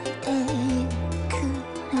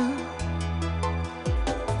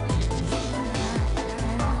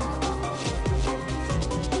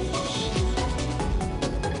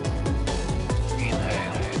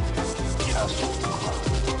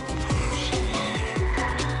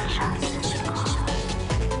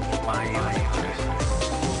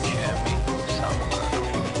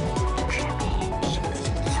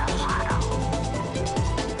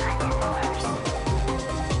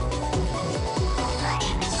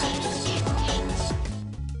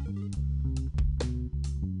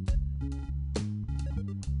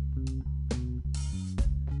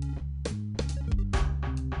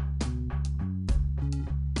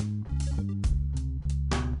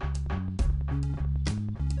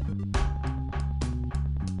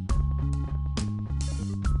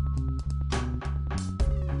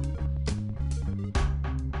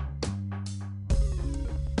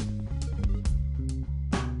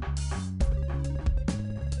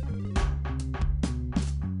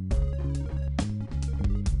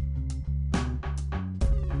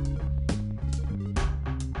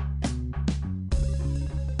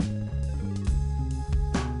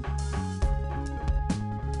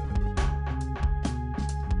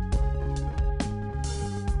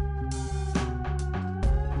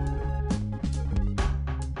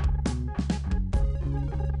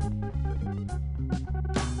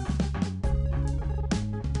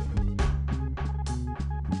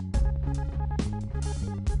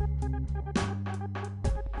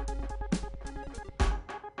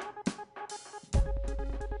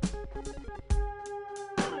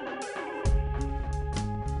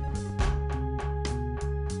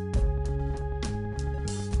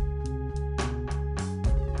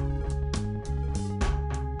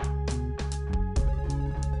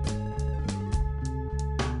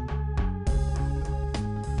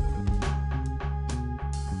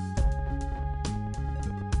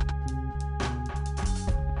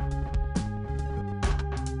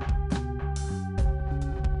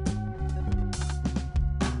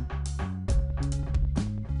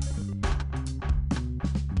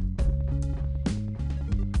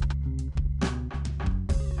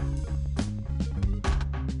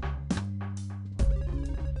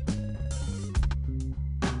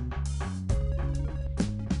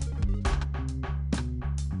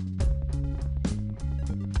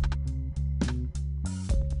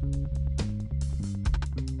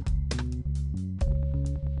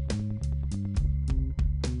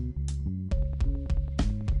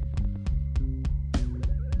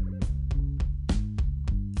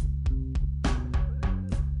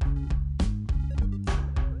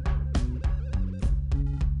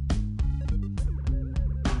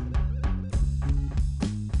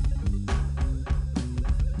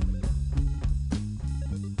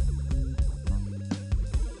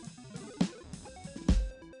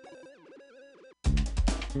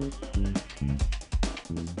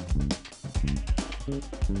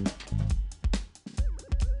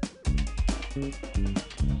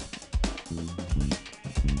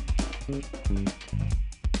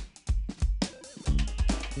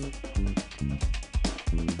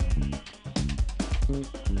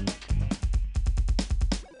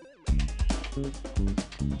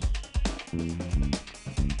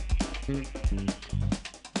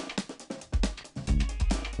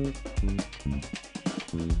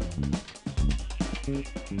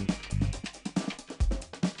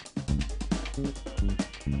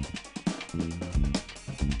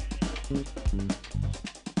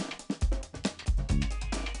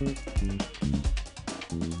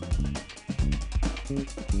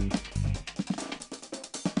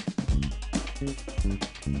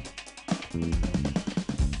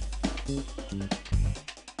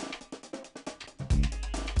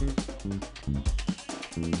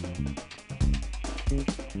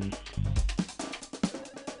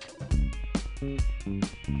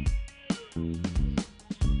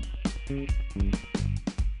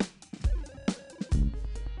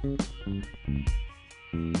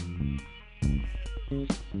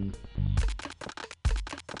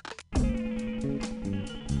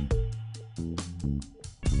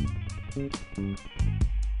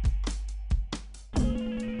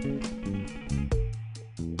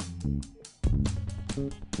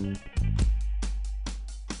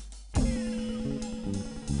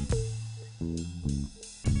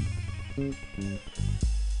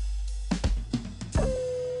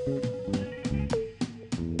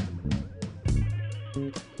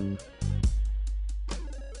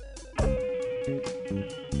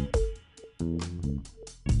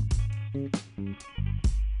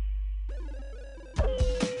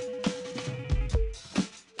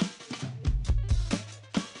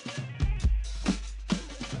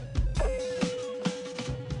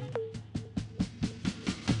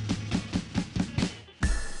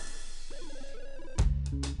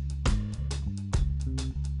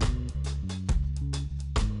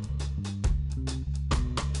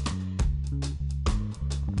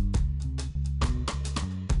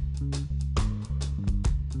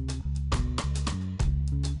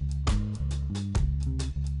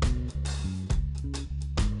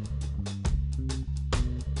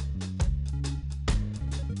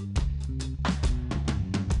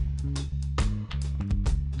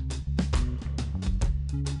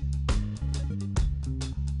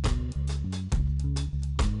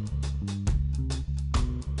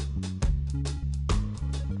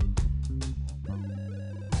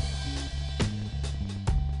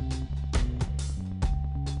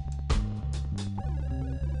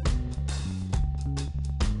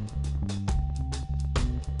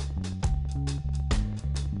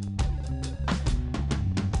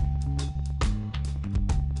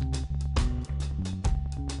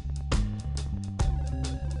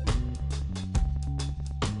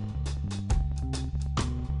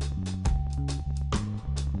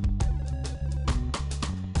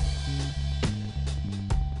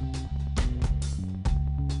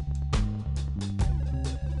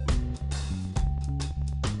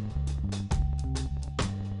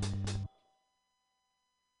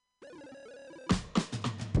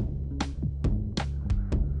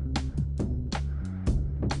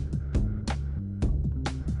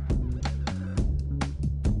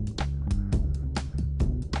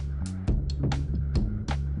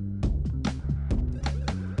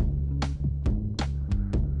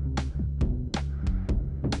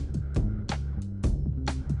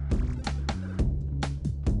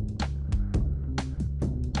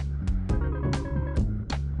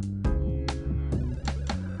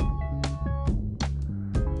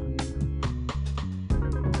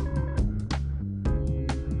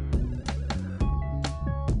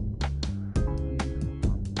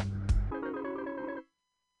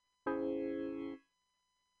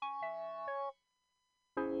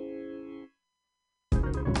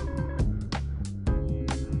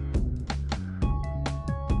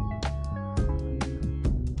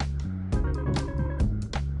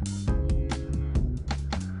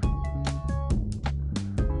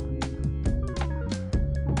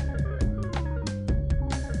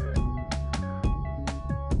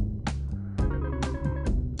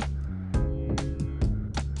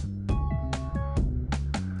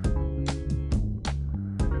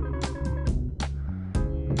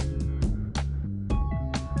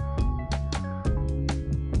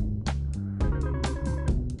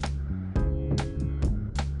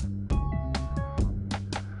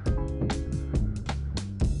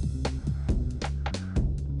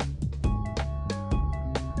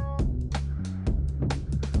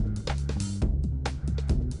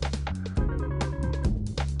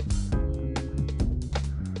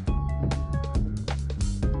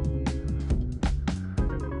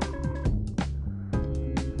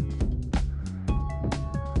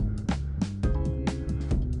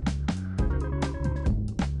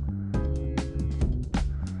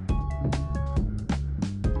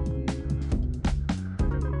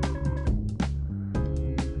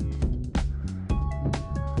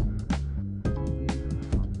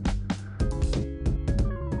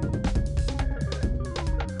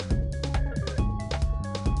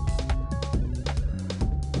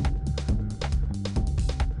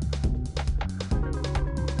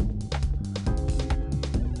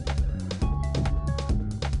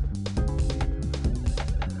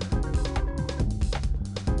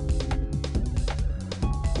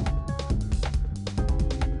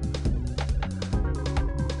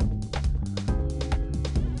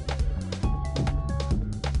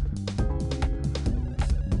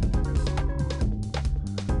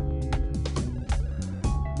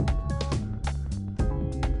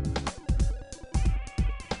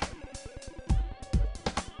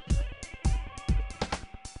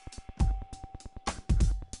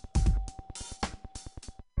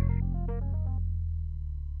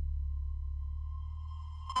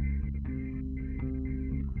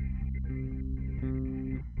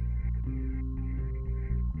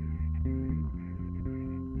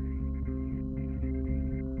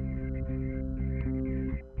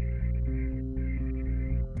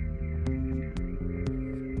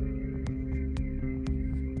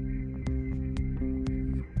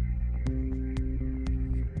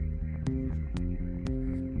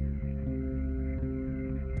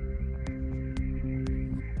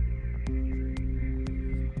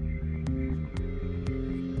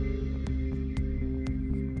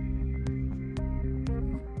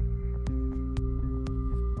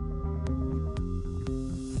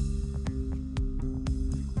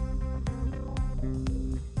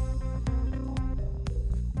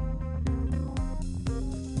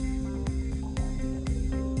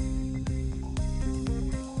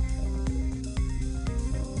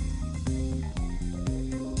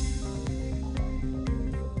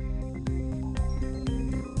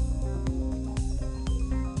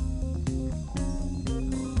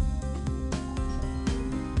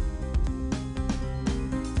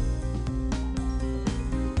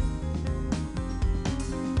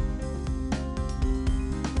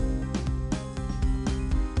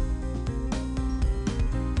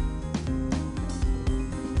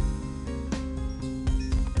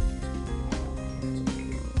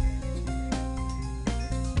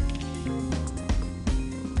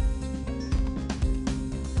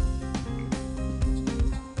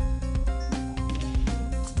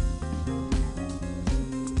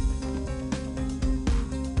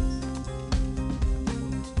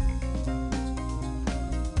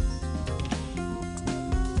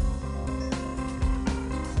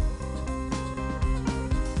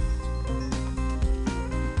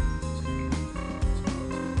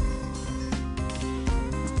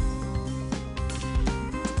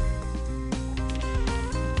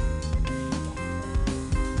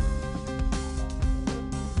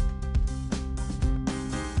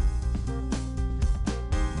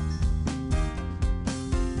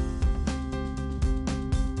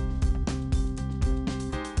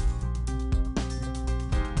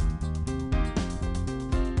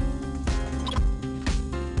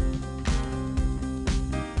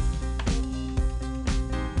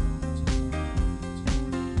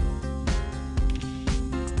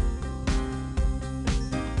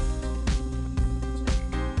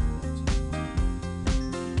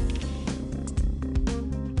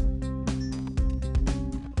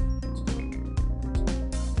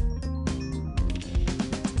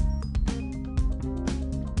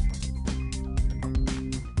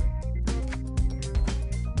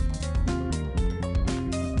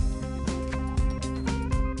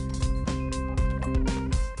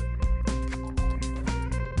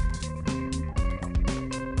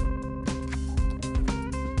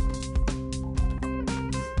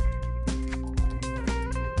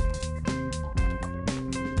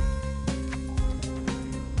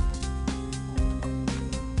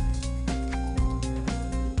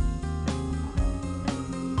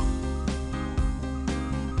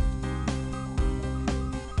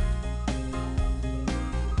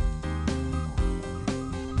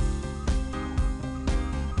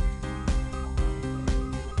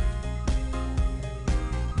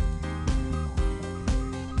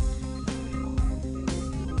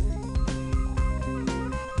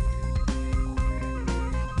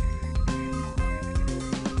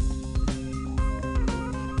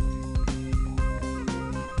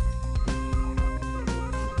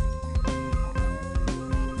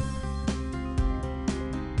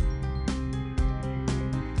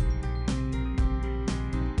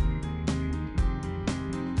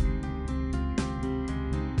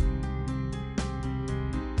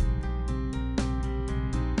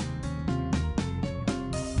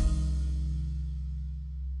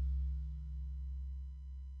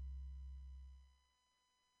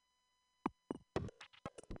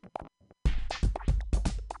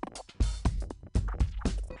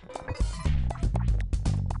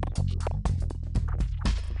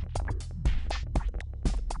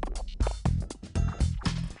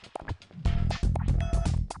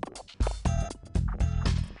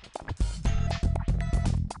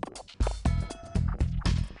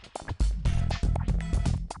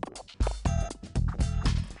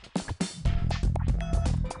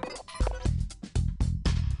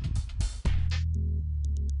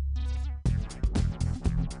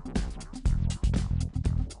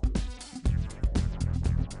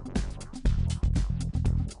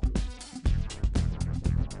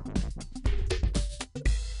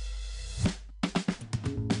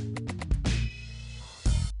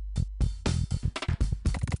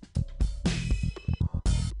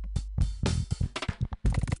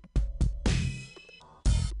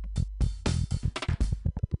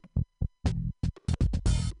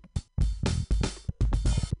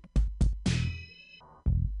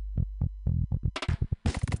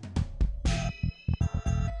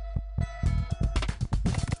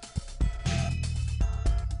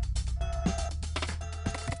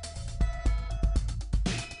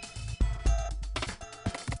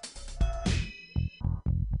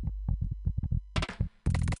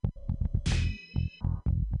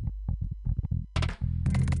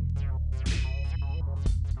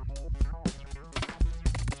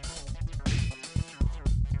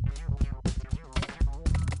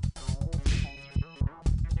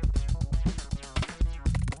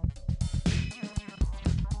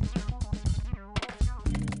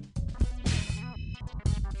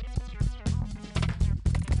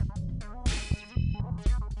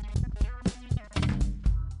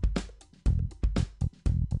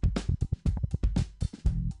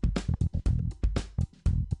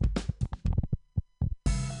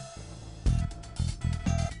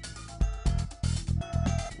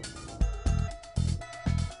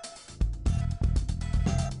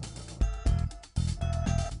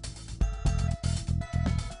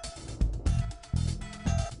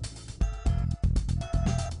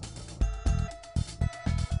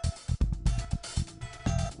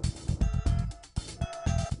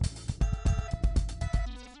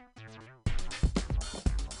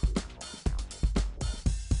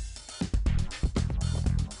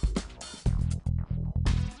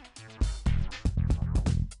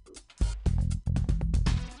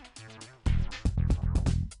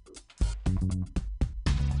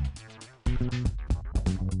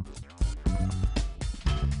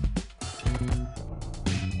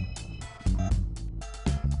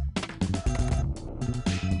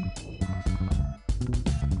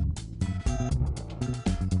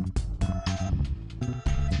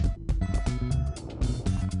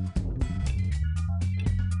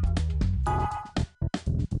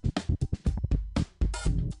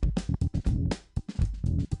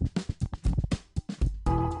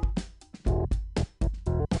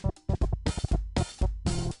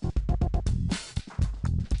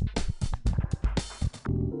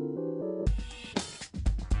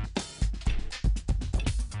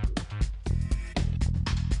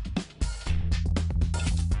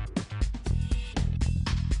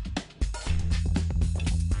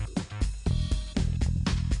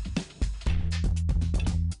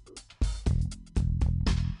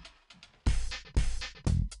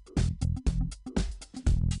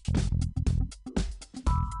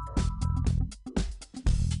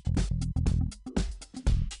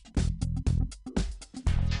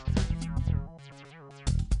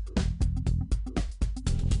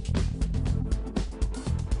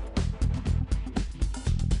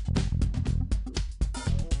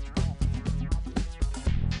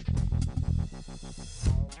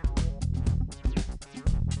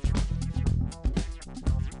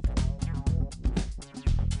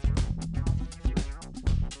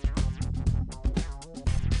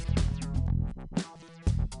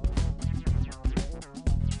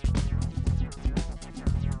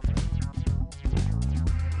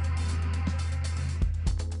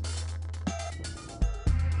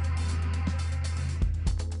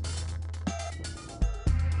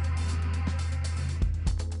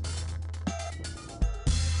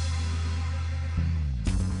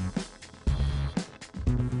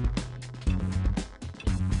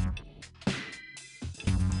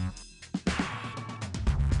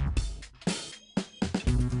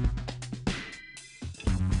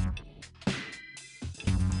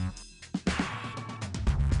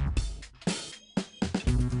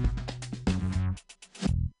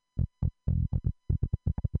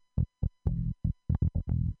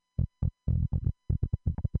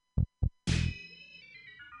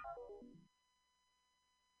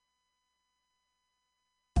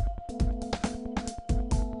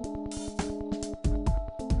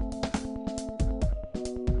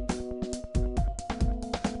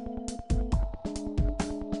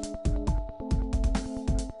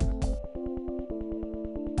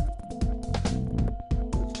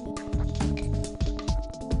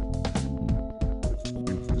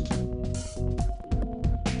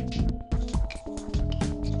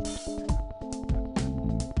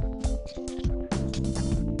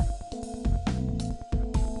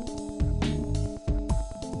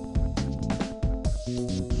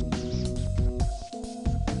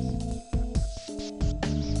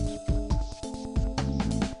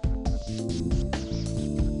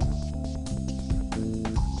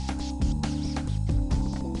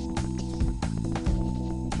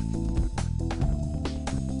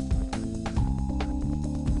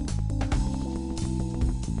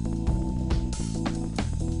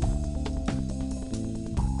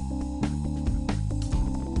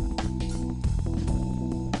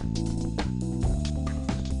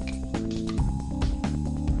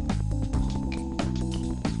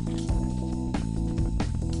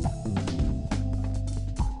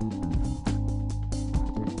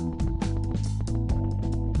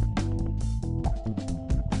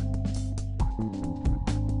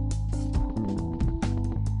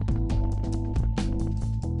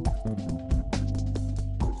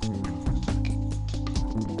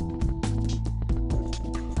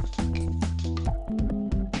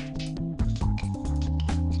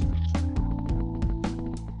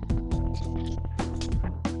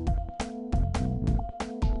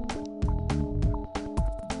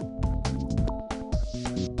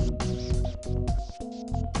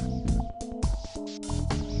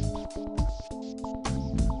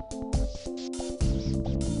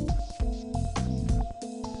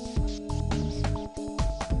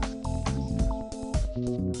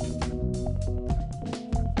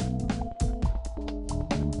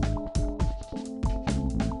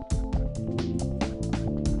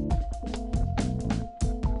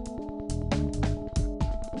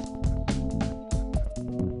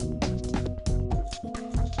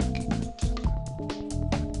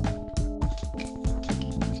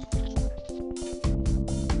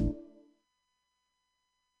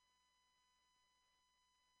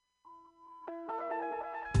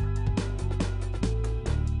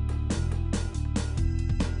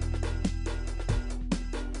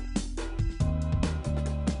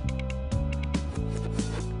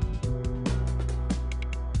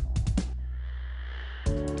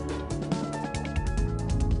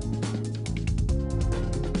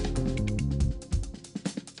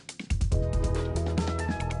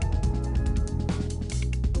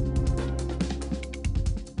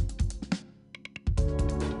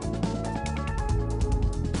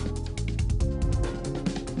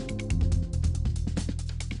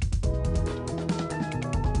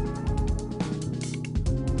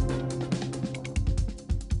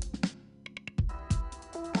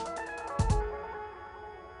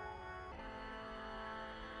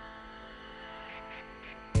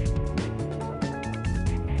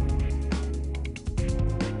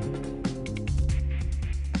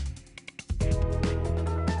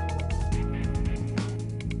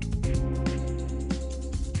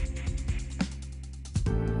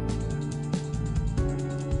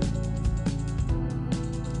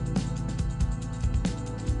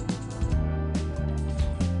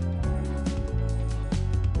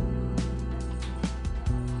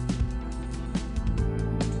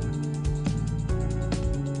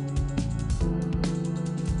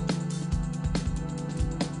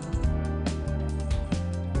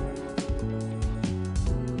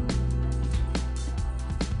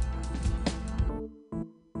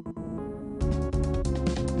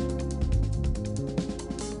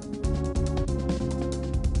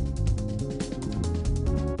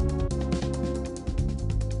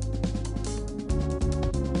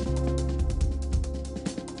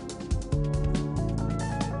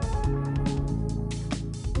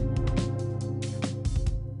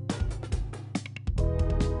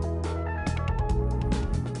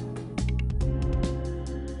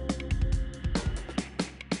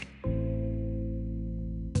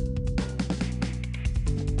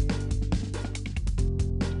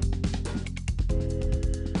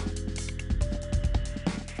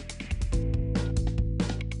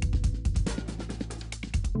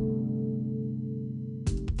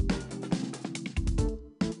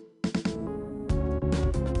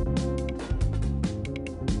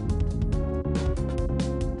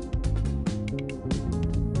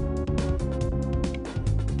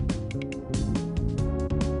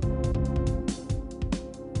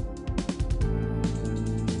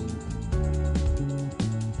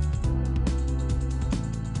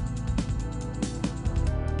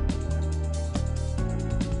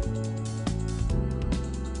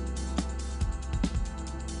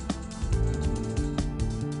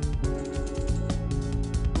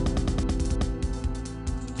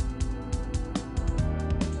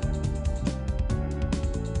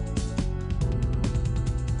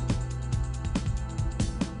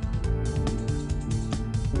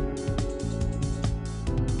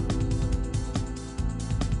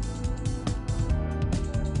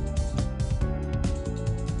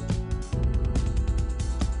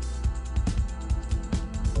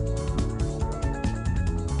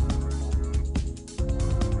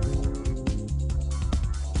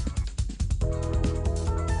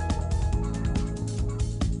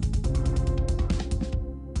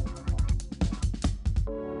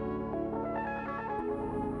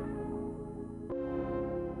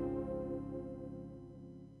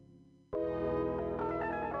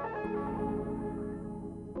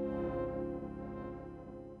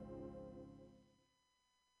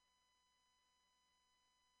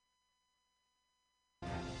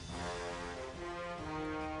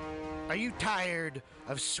Are you tired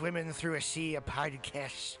of swimming through a sea of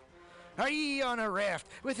podcasts? Are ye on a raft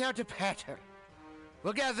without a paddle?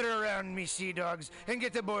 Well, gather around me, sea dogs, and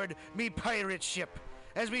get aboard me pirate ship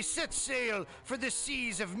as we set sail for the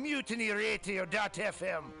seas of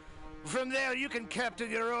MutinyRadio.fm. From there, you can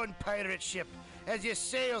captain your own pirate ship as you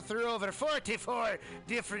sail through over 44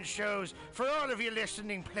 different shows for all of your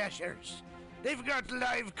listening pleasures. They've got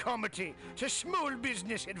live comedy to small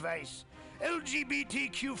business advice,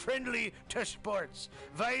 LGBTQ friendly to sports,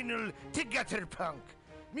 vinyl to gutter punk.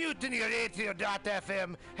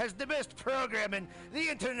 MutinyRadio.fm has the best programming the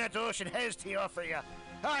internet ocean has to offer you.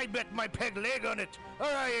 I bet my peg leg on it, or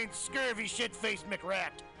I ain't scurvy shit-faced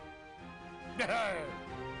McRat.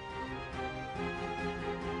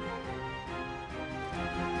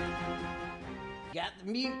 Got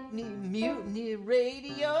the mutiny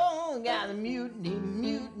radio. Got the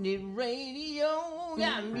mutiny radio.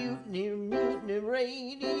 Got mutiny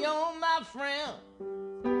radio, my friend.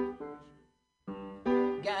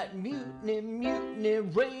 Got mutiny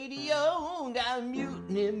radio. Got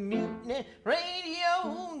mutiny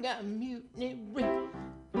radio. Got mutiny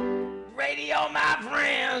radio, my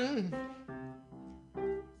friend.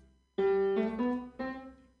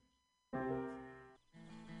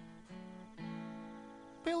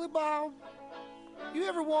 Billy Bob, you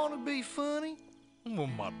ever want to be funny? Well,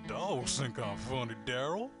 my dogs think I'm funny,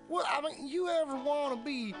 Daryl. Well, I mean, you ever want to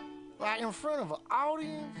be, like, in front of an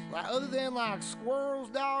audience? Like, other than, like,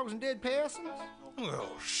 squirrels, dogs, and dead peasants?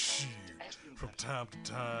 Oh, shit. From time to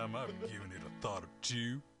time, I've given it a thought or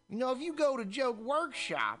two. You know, if you go to Joke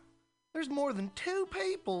Workshop, there's more than 2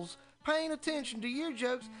 peoples paying attention to your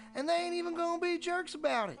jokes, and they ain't even gonna be jerks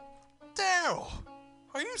about it. Daryl,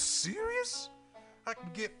 are you serious? I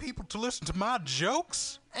can get people to listen to my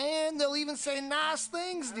jokes? And they'll even say nice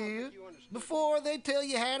things, dude, before they tell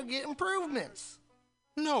you how to get improvements.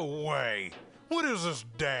 No way. What is this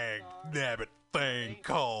dag-nabbit thing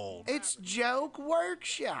called? It's Joke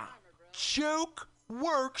Workshop. Joke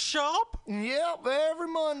Workshop? Yep, every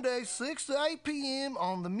Monday, 6 to 8 p.m.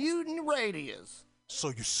 on the Mutiny Radios. So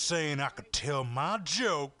you're saying I could tell my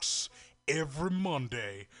jokes every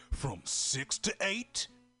Monday from 6 to 8?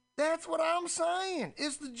 That's what I'm saying.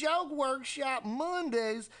 It's the Joke Workshop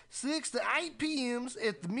Mondays, 6 to 8 p.m.s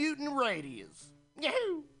at the Mutiny Radios.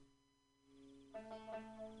 Yahoo!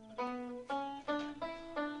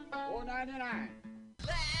 $4.99.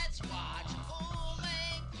 Let's watch a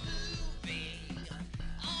full-length movie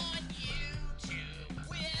on YouTube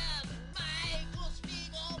with Michael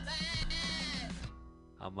Spiegelman.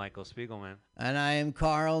 I'm Michael Spiegelman. And I am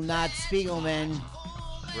Carl, not Spiegelman.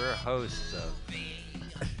 We're hosts of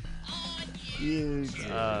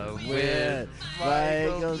YouTube with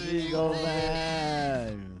Michael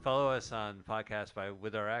Spiegelman. Follow us on podcast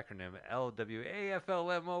with our acronym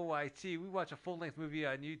LWAFLMOYT. We watch a full-length movie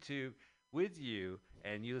on YouTube with you,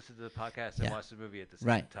 and you listen to the podcast and watch the movie at the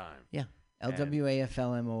same time. Yeah.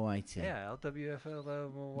 LWAFLMOYT. Yeah,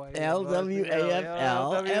 LWAFLMOYT.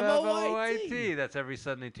 LWAFLMOYT. That's every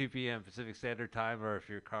Sunday, 2 p.m. Pacific Standard Time, or if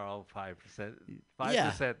you're Carl, 5%. Yeah,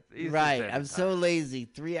 Eastern right. Standard I'm Time. so lazy.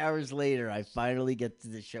 3 hours later, I finally get to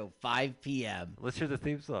the show, 5 p.m. Let's hear the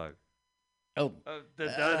theme song. Oh.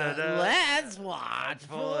 Let's watch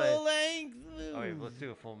full-length movie. Oh, wait, let's do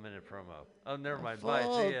a full minute promo. Oh, never mind. Bye.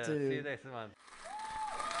 See ya. See you next month.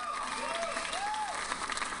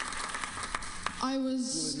 I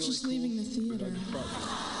was just leaving the theater.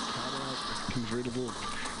 Convertible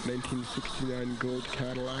 1969 gold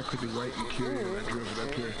Cadillac with the white interior. I drove it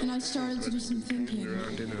up here. And I started to do some thinking.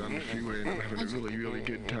 Around in it on the freeway, and I'm having a really, really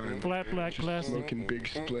good time. Flat black classic. Smoking big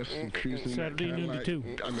spliffs and cruising Saturday noon to 2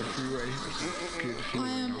 on the freeway. Good I feeling,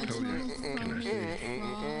 am I'll a tell total you. fraud,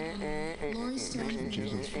 and Laurie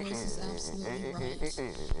Stone's voice is absolutely right.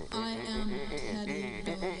 I am petty,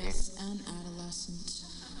 rebellious, and adolescent.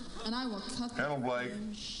 And I will cut the Blake.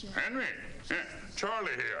 Henry, yeah,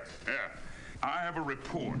 Charlie here. Yeah, I have a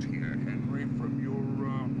report here, Henry, from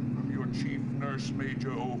your chief nurse,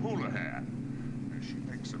 Major O'Houlihan. She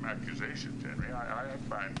makes some accusations, Henry. I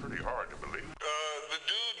find pretty hard to believe. The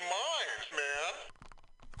dude minds, man.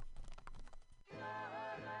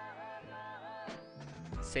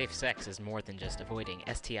 Safe sex is more than just avoiding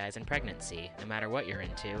STIs and pregnancy, no matter what you're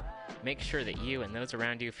into. Make sure that you and those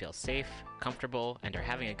around you feel safe, comfortable, and are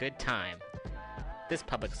having a good time. This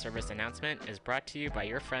public service announcement is brought to you by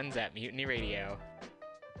your friends at Mutiny Radio.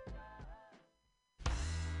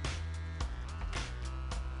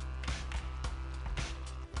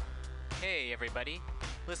 Hey everybody,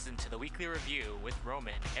 listen to the Weekly Review with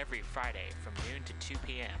Roman every Friday from noon to 2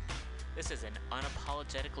 p.m. This is an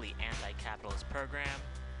unapologetically anti-capitalist program.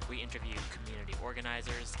 We interview community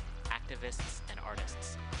organizers, activists, and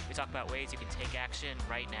artists. We talk about ways you can take action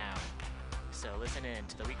right now. So listen in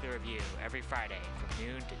to the Weekly Review every Friday from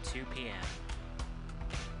noon to 2 p.m.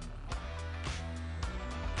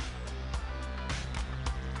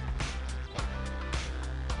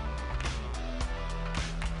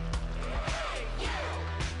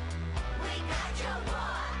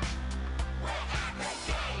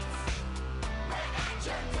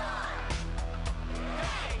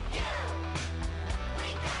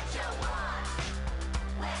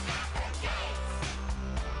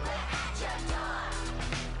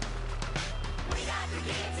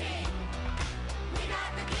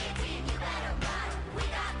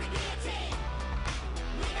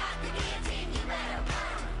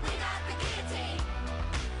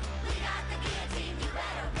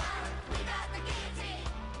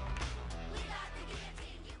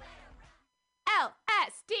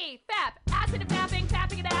 LSD, FAP, acid and fapping,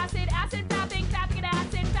 fapping and acid, acid fapping, fapping and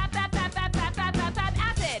acid, fap,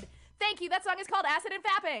 acid. Thank you. That song is called Acid and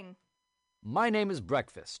Fapping. My name is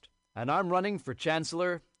Breakfast, and I'm running for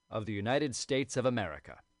Chancellor of the United States of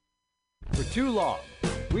America. For too long,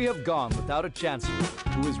 we have gone without a chancellor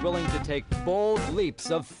who is willing to take bold leaps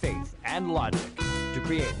of faith and logic to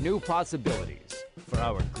create new possibilities for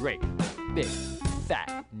our great, big,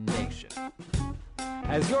 fat nation.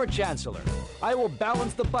 As your chancellor, I will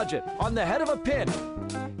balance the budget on the head of a pin,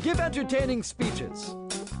 give entertaining speeches,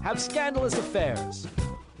 have scandalous affairs,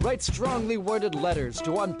 write strongly worded letters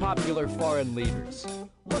to unpopular foreign leaders,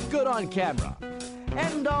 look good on camera,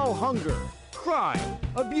 end all hunger, crime,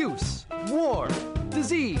 abuse, war,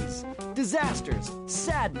 disease, disasters,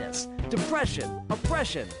 sadness, depression,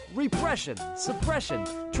 oppression, repression, suppression,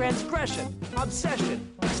 transgression,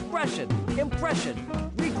 obsession, expression,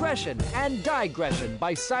 impression, regression, and digression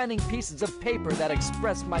by signing pieces of paper that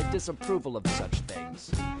express my disapproval of such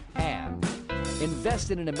things. And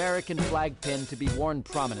invest in an American flag pin to be worn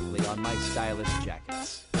prominently on my stylish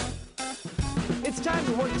jackets. It's time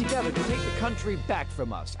to work together to take the country back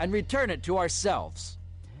from us and return it to ourselves.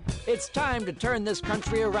 It's time to turn this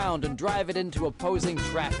country around and drive it into opposing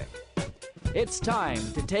traffic. It's time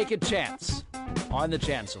to take a chance on the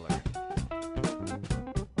Chancellor.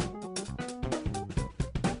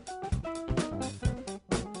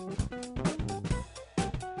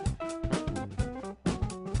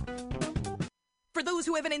 For those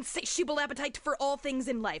who have an insatiable appetite for all things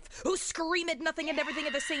in life, who scream at nothing and everything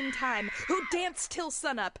at the same time, who dance till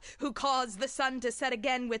sunup, who cause the sun to set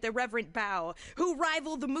again with irreverent bow, who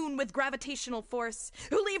rival the moon with gravitational force,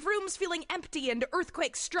 who leave rooms feeling empty and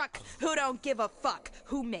earthquake struck, who don't give a fuck,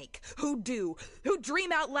 who make, who do, who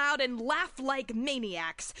dream out loud and laugh like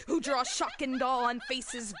maniacs, who draw shock and awe on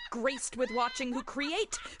faces graced with watching, who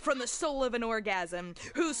create from the soul of an orgasm,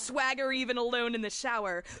 who swagger even alone in the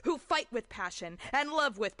shower, who fight with passion, and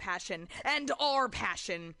love with passion, and are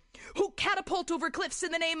passion, who catapult over cliffs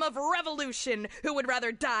in the name of revolution, who would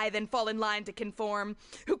rather die than fall in line to conform,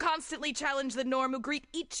 who constantly challenge the norm, who greet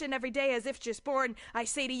each and every day as if just born. I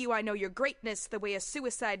say to you, I know your greatness, the way a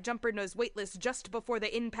suicide jumper knows weightless just before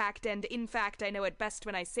the impact, and in fact, I know it best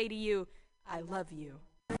when I say to you, I love you.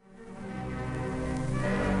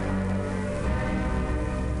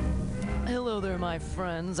 Hello there, my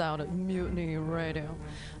friends out at Mutiny Radio.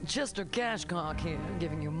 Chester Cashcock here,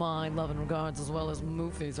 giving you my love and regards as well as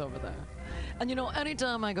Moofy's over there. And you know,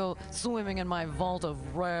 anytime I go swimming in my vault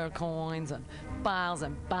of rare coins and piles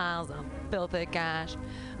of filthy cash,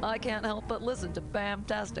 I can't help but listen to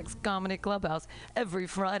Bamtastic's Comedy Clubhouse every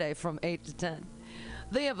Friday from 8 to 10.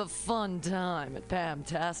 They have a fun time at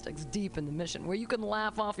Bamtastic's Deep in the Mission, where you can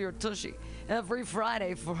laugh off your tushy every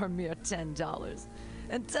Friday for a mere $10.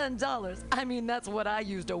 And $10, I mean, that's what I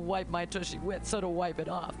use to wipe my tushy with, so to wipe it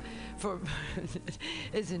off. For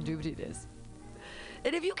it's indubitious.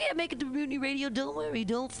 And if you can't make it to Mutiny Radio, don't worry,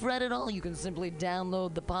 don't fret at all. You can simply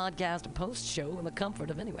download the podcast and post-show in the comfort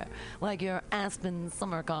of anywhere, like your Aspen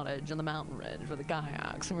summer cottage on the mountain ridge with the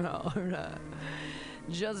kayaks.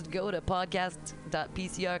 Just go to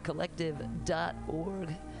podcast.pcrcollective.org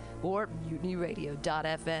or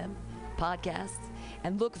mutinyradio.fm podcasts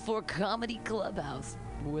and look for Comedy Clubhouse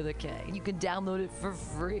with a K. You can download it for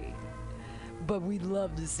free. But we'd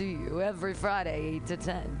love to see you every Friday, 8 to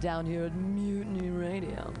 10, down here at Mutiny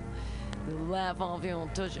Radio. To laugh off your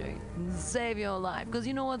tushy and save your life. Because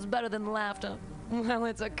you know what's better than laughter? Well,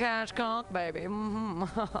 it's a cash cock, baby.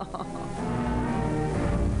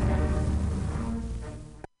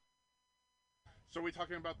 So are we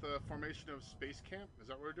talking about the formation of Space Camp? Is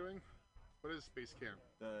that what we're doing? What is Space Camp?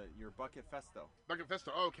 Your Bucket Festo. Bucket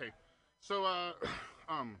Festo. Oh, okay. So, I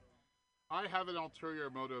have an ulterior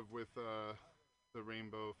motive with the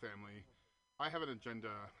Rainbow family. I have an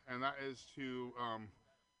agenda, and that is to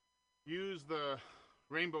use the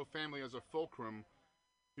rainbow family as a fulcrum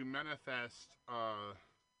to manifest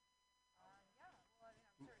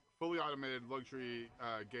fully automated luxury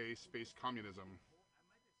gay space communism,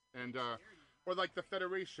 and or like the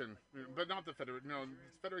Federation, but not the Federation. No,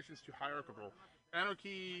 Federation's too hierarchical.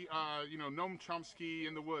 Anarchy, Noam Chomsky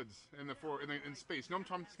in the woods, in space. Noam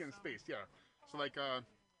Chomsky in space, yeah. So like,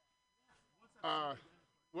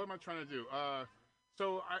 what am I trying to do?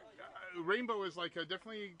 So Rainbow is like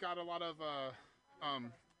definitely got a lot of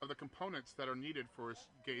the components that are needed for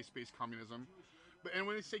gay space communism. And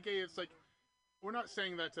when we say gay, it's like we're not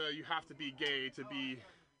saying that you have to be gay to be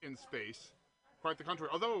in space. Quite the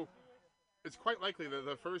contrary. Although it's quite likely that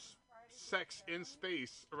the first sex in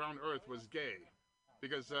space around Earth was gay,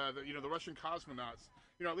 because the Russian cosmonauts,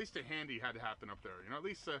 at least a handy had to happen up there. At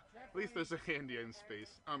least there's a handy in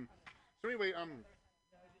space. So anyway,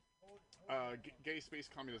 gay space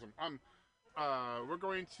communism. We're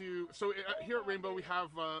going to. So here at Rainbow, we have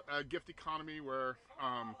a gift economy where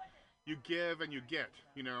you give and you get.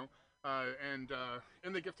 And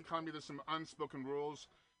in the gift economy, there's some unspoken rules.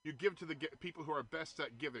 You give to the people who are best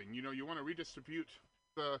at giving. You want to redistribute.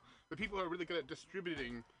 The people who are really good at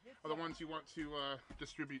distributing are the ones you want to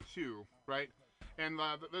distribute to, right? And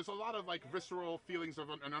there's a lot of like visceral feelings of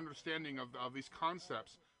an understanding of these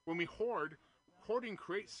concepts. When we hoard, hoarding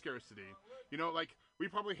creates scarcity. Like we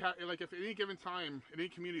probably have, like if at any given time in any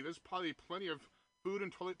community, there's probably plenty of food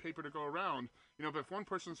and toilet paper to go around. But if one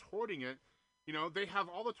person's hoarding it, they have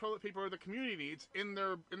all the toilet paper the community needs in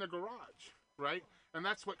their garage, right? And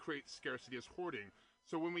that's what creates scarcity, is hoarding.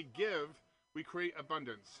 So when we give, we create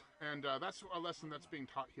abundance, and that's a lesson that's being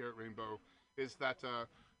taught here at Rainbow. Is that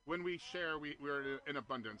when we share, we're in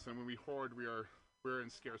abundance, and when we hoard, we're in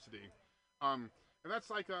scarcity. And that's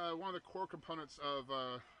like one of the core components of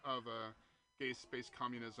gay space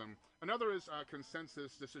communism. Another is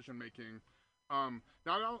consensus decision making. Now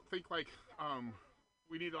I don't think like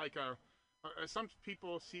we need like some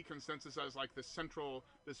people see consensus as like the central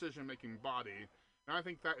decision making body, and I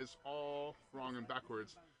think that is all wrong and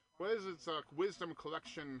backwards. What is it's a wisdom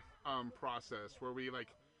collection process where we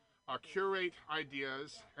like curate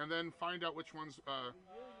ideas and then find out which ones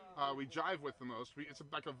we jive with the most. It's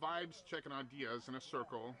like a vibes check on ideas in a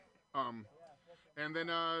circle, and then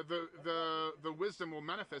the wisdom will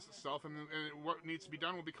manifest itself, and what needs to be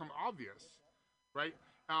done will become obvious, right?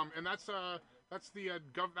 And that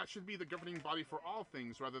should be the governing body for all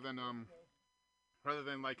things, rather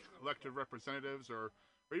than like elected representatives or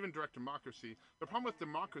even direct democracy. The problem with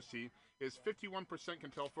democracy is 51%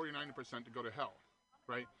 can tell 49% to go to hell,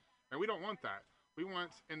 right? And we don't want that. We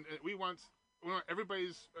want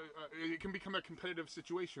everybody's. It can become a competitive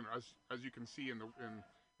situation, as you can see in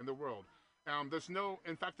the world. There's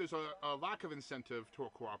a lack of incentive to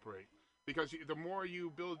cooperate, because the more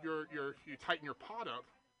you build you tighten your pot up,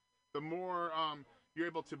 the more you're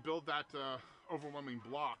able to build that overwhelming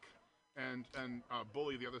block and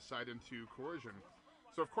bully the other side into coercion.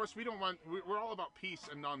 So of course we're all about peace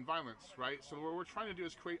and nonviolence, right? So what we're trying to do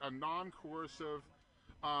is create a non-coercive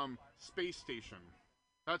space station.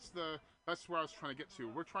 That's where I was trying to get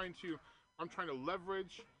to. I'm trying to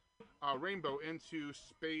leverage Rainbow into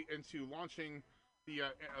launching the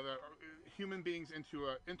human beings into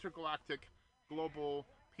an intergalactic, global,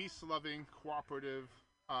 peace-loving, cooperative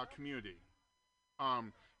community.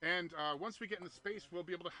 And once we get into space, we'll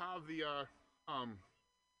be able to have the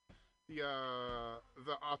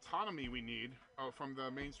autonomy we need from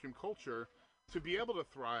the mainstream culture to be able to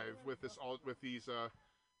thrive with these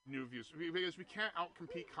new views, because we can't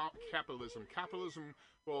outcompete capitalism. Capitalism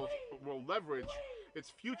will leverage its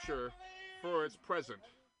future for its present.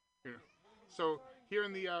 So here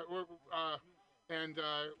in the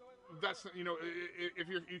that's if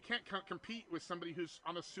you can't compete with somebody who's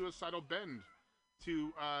on a suicidal bend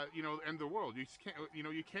to end the world. You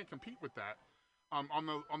can't compete with that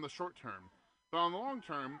on the short term. But on the long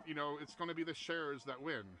term, it's going to be the shares that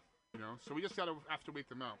win. So we just have to wait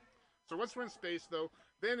them out. So once we're in space, though,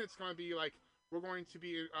 then it's going to be like we're going to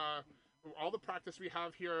be all the practice we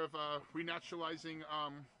have here of renaturalizing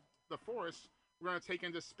the forest. We're going to take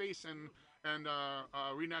into space and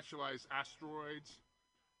renaturalize asteroids,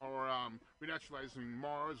 or renaturalizing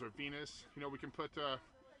Mars or Venus. We can put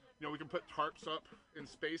tarps up in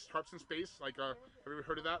space. Tarps in space. Like have you ever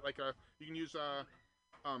heard of that? Like you can use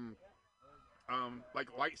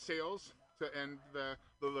like light sails to end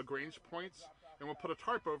the Lagrange points, and we'll put a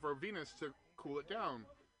tarp over Venus to cool it down.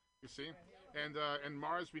 You see, and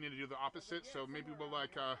Mars we need to do the opposite. So maybe we'll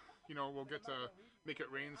we'll get to make it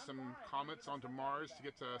rain some comets onto Mars to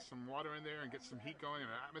get some water in there and get some heat going in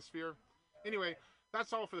an atmosphere. Anyway,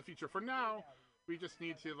 that's all for the future. For now, we just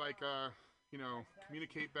need to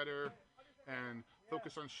communicate better and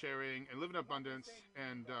focus on sharing and live in abundance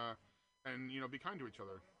and be kind to each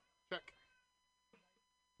other. Check.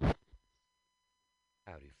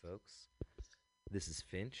 Howdy, folks. This is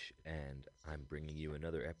Finch, and I'm bringing you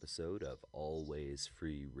another episode of Always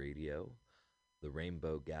Free Radio, the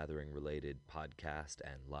Rainbow Gathering related podcast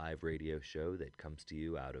and live radio show that comes to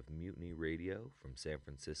you out of Mutiny Radio from San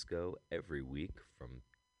Francisco every week from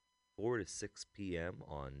 4 to 6 p.m.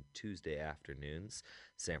 on Tuesday afternoons,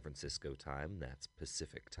 San Francisco time, that's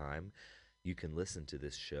Pacific time. You can listen to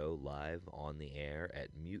this show live on the air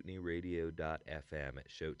at mutinyradio.fm at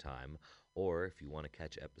showtime, or if you want to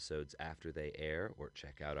catch episodes after they air or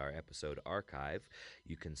check out our episode archive,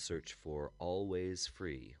 you can search for Always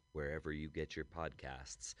Free wherever you get your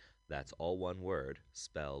podcasts. That's all one word,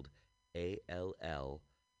 spelled ALLWAYSFREE.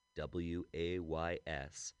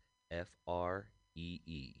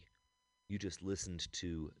 You just listened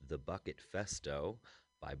to The Bucket Festo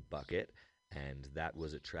by Bucket, and that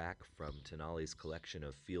was a track from Tenali's collection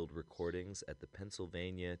of field recordings at the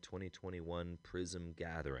Pennsylvania 2021 Prism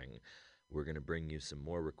Gathering. We're going to bring you some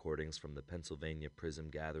more recordings from the Pennsylvania Prism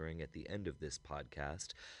Gathering at the end of this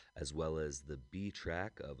podcast, as well as the B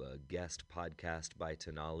track of a guest podcast by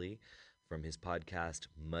Tenali from his podcast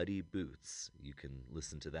Muddy Boots. You can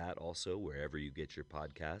listen to that also wherever you get your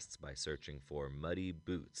podcasts by searching for Muddy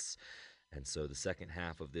Boots. And so the second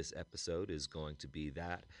half of this episode is going to be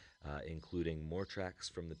that, including more tracks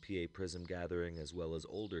from the PA Prism Gathering as well as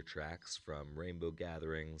older tracks from Rainbow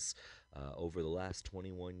Gatherings over the last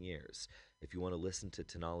 21 years. If you want to listen to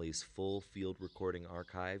Tenali's full field recording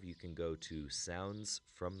archive, you can go to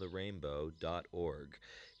soundsfromtherainbow.org.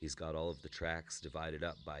 He's got all of the tracks divided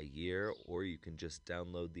up by year, or you can just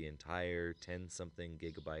download the entire 10-something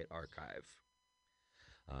gigabyte archive.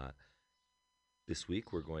 This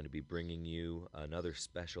week, we're going to be bringing you another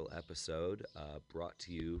special episode brought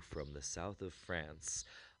to you from the south of France.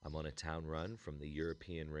 I'm on a town run from the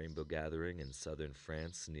European Rainbow Gathering in southern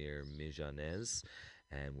France near Mijanez,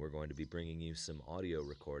 and we're going to be bringing you some audio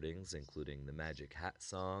recordings, including the Magic Hat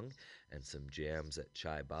Song and some jams at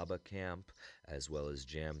Chai Baba Camp, as well as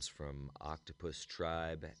jams from Octopus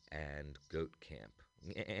Tribe and Goat Camp.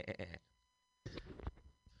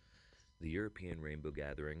 The European Rainbow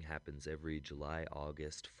Gathering happens every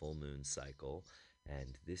July-August full moon cycle,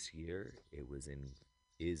 and this year it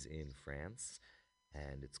is in France,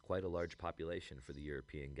 and it's quite a large population for the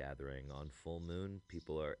European Gathering. On full moon,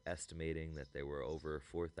 people are estimating that there were over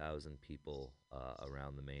 4,000 people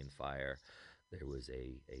around the main fire. There was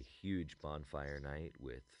a huge bonfire night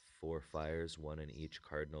with 4 fires, one in each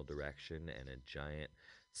cardinal direction, and a giant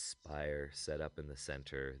spire set up in the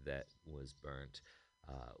center that was burnt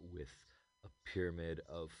with a pyramid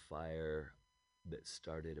of fire that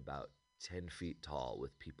started about 10 feet tall,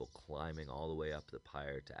 with people climbing all the way up the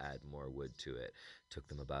pyre to add more wood to it. Took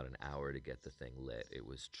them about an hour to get the thing lit. It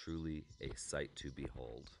was truly a sight to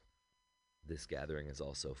behold. This gathering is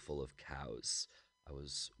also full of cows. I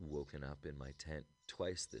was woken up in my tent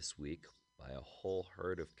twice this week by a whole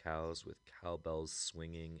herd of cows with cowbells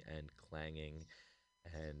swinging and clanging.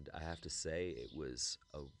 And I have to say, it was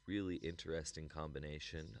a really interesting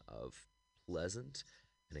combination of pleasant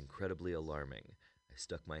and incredibly alarming. I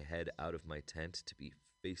stuck my head out of my tent to be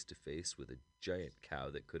face to face with a giant cow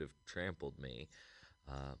that could have trampled me.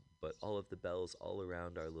 But all of the bells all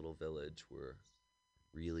around our little village were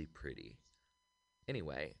really pretty.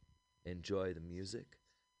 Anyway, enjoy the music.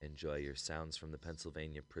 Enjoy your sounds from the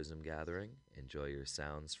Pennsylvania Prism Gathering. Enjoy your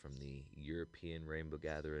sounds from the European Rainbow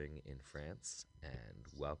Gathering in France. And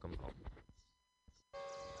welcome home.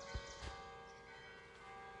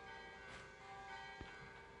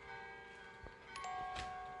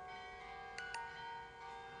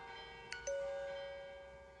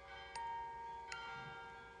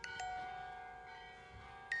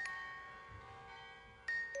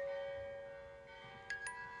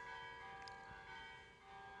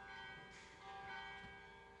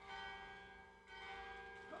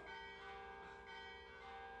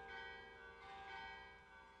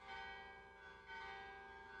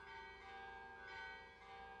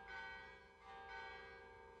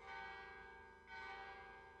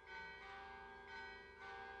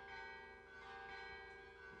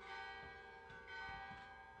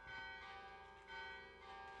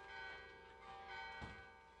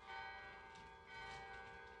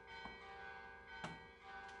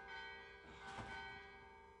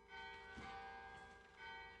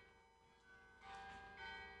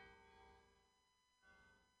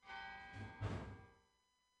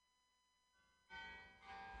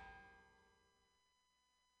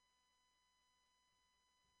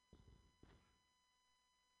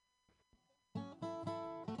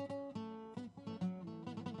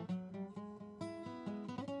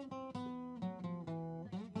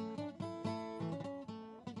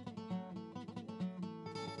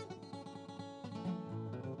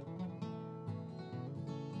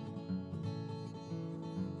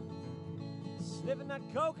 Sniffing that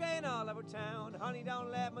cocaine all over town. Honey, don't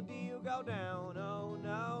let my deal go down. Oh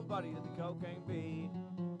no, buddy, let the cocaine be.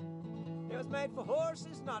 It was made for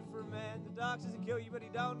horses, not for men. The doc says he'll kill you, but he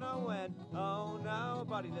don't know when. Oh no,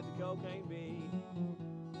 buddy, let the cocaine be.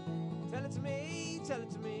 Tell it to me, tell it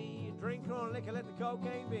to me. Drink corn liquor, let the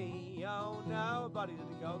cocaine be. Oh no, buddy, let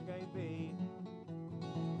the cocaine be.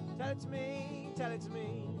 Tell it to me, tell it to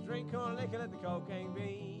me. Drink corn liquor, let the cocaine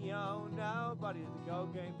be. Oh no, buddy, let the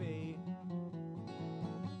cocaine be.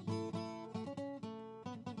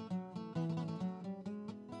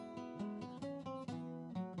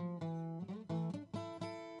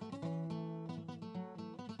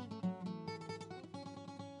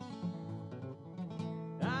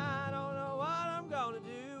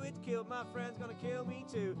 My friend's gonna kill me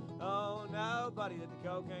too. Oh no, buddy, let the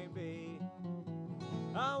cocaine be.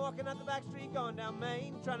 I'm walking up the back street going down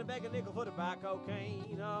Main, trying to beg a nickel for the tobacco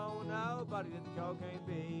cane. Oh no, buddy, let the cocaine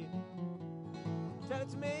be. Tell it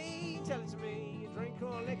to me, tell it to me. Drink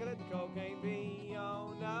corn liquor, let the cocaine be.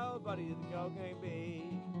 Oh no, buddy, let the cocaine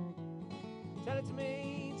be. Tell it to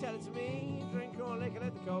me, tell it to me. Drink corn liquor,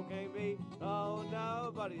 let the cocaine be. Oh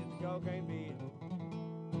no, buddy, let the cocaine be.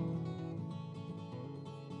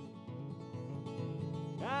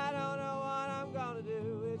 I don't know what I'm gonna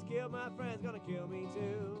do. It's kill my friends, gonna kill me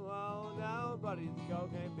too. Oh no, buddy, the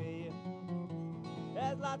cocaine be.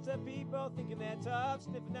 There's lots of people thinking they're tough,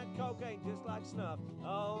 sniffing that cocaine just like snuff.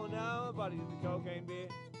 Oh no, buddy, the cocaine be.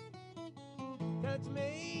 Tell it to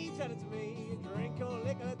me, tell it to me. Drink corn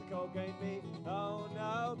liquor, let the cocaine be. Oh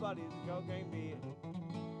no, buddy, the cocaine be.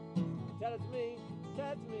 Tell it to me,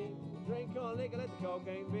 tell it to me. Drink corn liquor, let the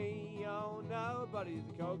cocaine be. Oh no, buddy,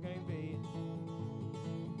 the cocaine be.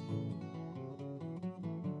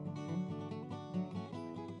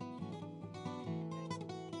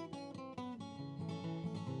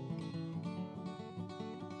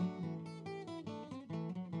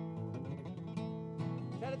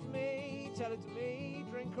 Tell it to me, tell it to me.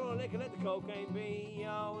 Drink corn liquor, let the cocaine be.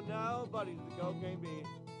 Oh no, buddy, let the cocaine be.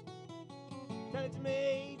 Tell it to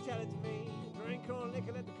me, tell it to me. Drink corn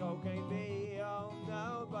liquor, let the cocaine be. Oh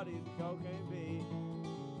no, buddy, let the cocaine be.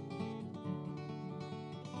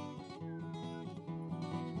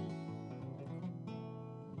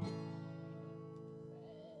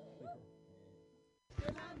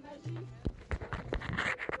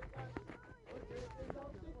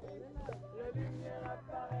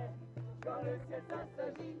 Quand le ciel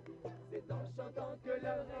s'agit, c'est en chantant que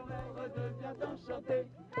le rainbow redevient enchanté.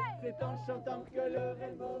 C'est en chantant que le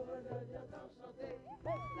rainbow redevient enchanté.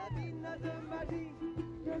 La vie n'a de magie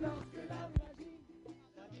que lorsque la magie,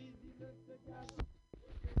 l'invisible se cache.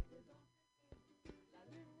 La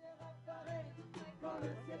lumière apparaît quand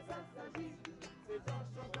le ciel s'agit. C'est en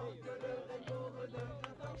chantant que le rainbow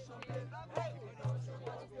redevient enchanté. C'est en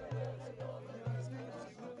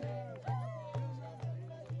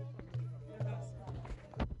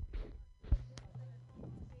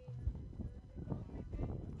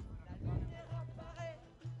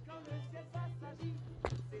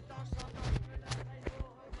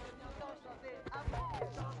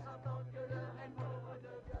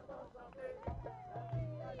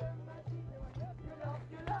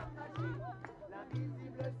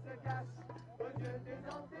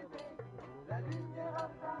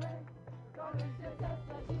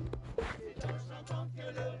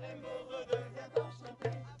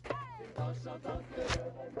chantant que le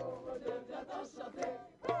rainbow redevient enchanté.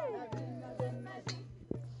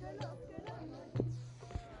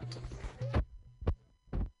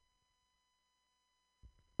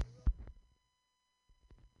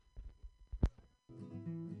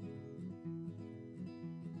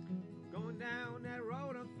 Going down that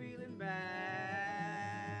road, I'm feeling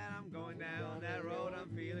bad. I'm going down that road, I'm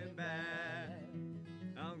feeling bad.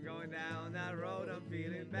 I'm going down that road, I'm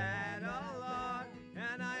feeling bad, oh Lord,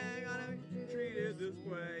 and I ain't gonna be treated this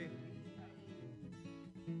way.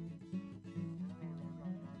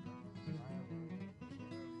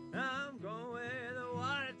 I'm going where the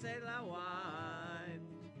water tastes like wine.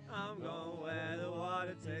 I'm going where the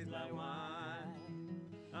water tastes like wine.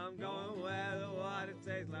 I'm going where the water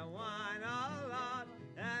tastes like wine, oh Lord,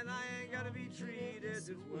 and I ain't gonna be treated this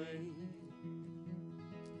way.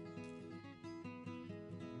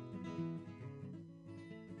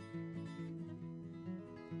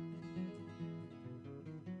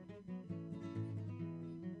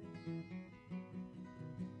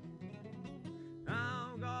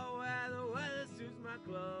 I'm going where the weather suits my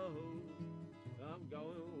clothes. I'm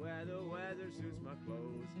going where the weather suits my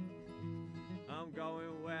clothes. I'm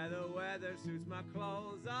going where the weather suits my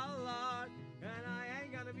clothes, oh Lord, and I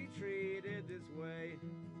ain't gonna be treated this way.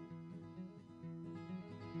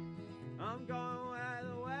 I'm going where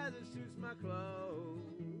the weather suits my clothes.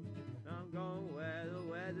 I'm going where the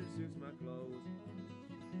weather suits my clothes.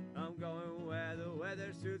 I'm going where the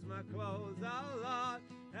weather suits my clothes, oh Lord,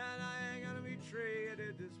 and I ain't gonna be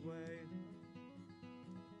treated this way.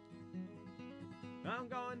 I'm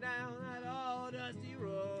going down that old dusty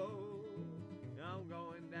road. I'm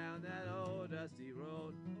going down that old dusty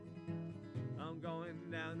road. I'm going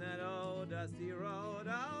down that old dusty road,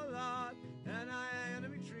 oh Lord,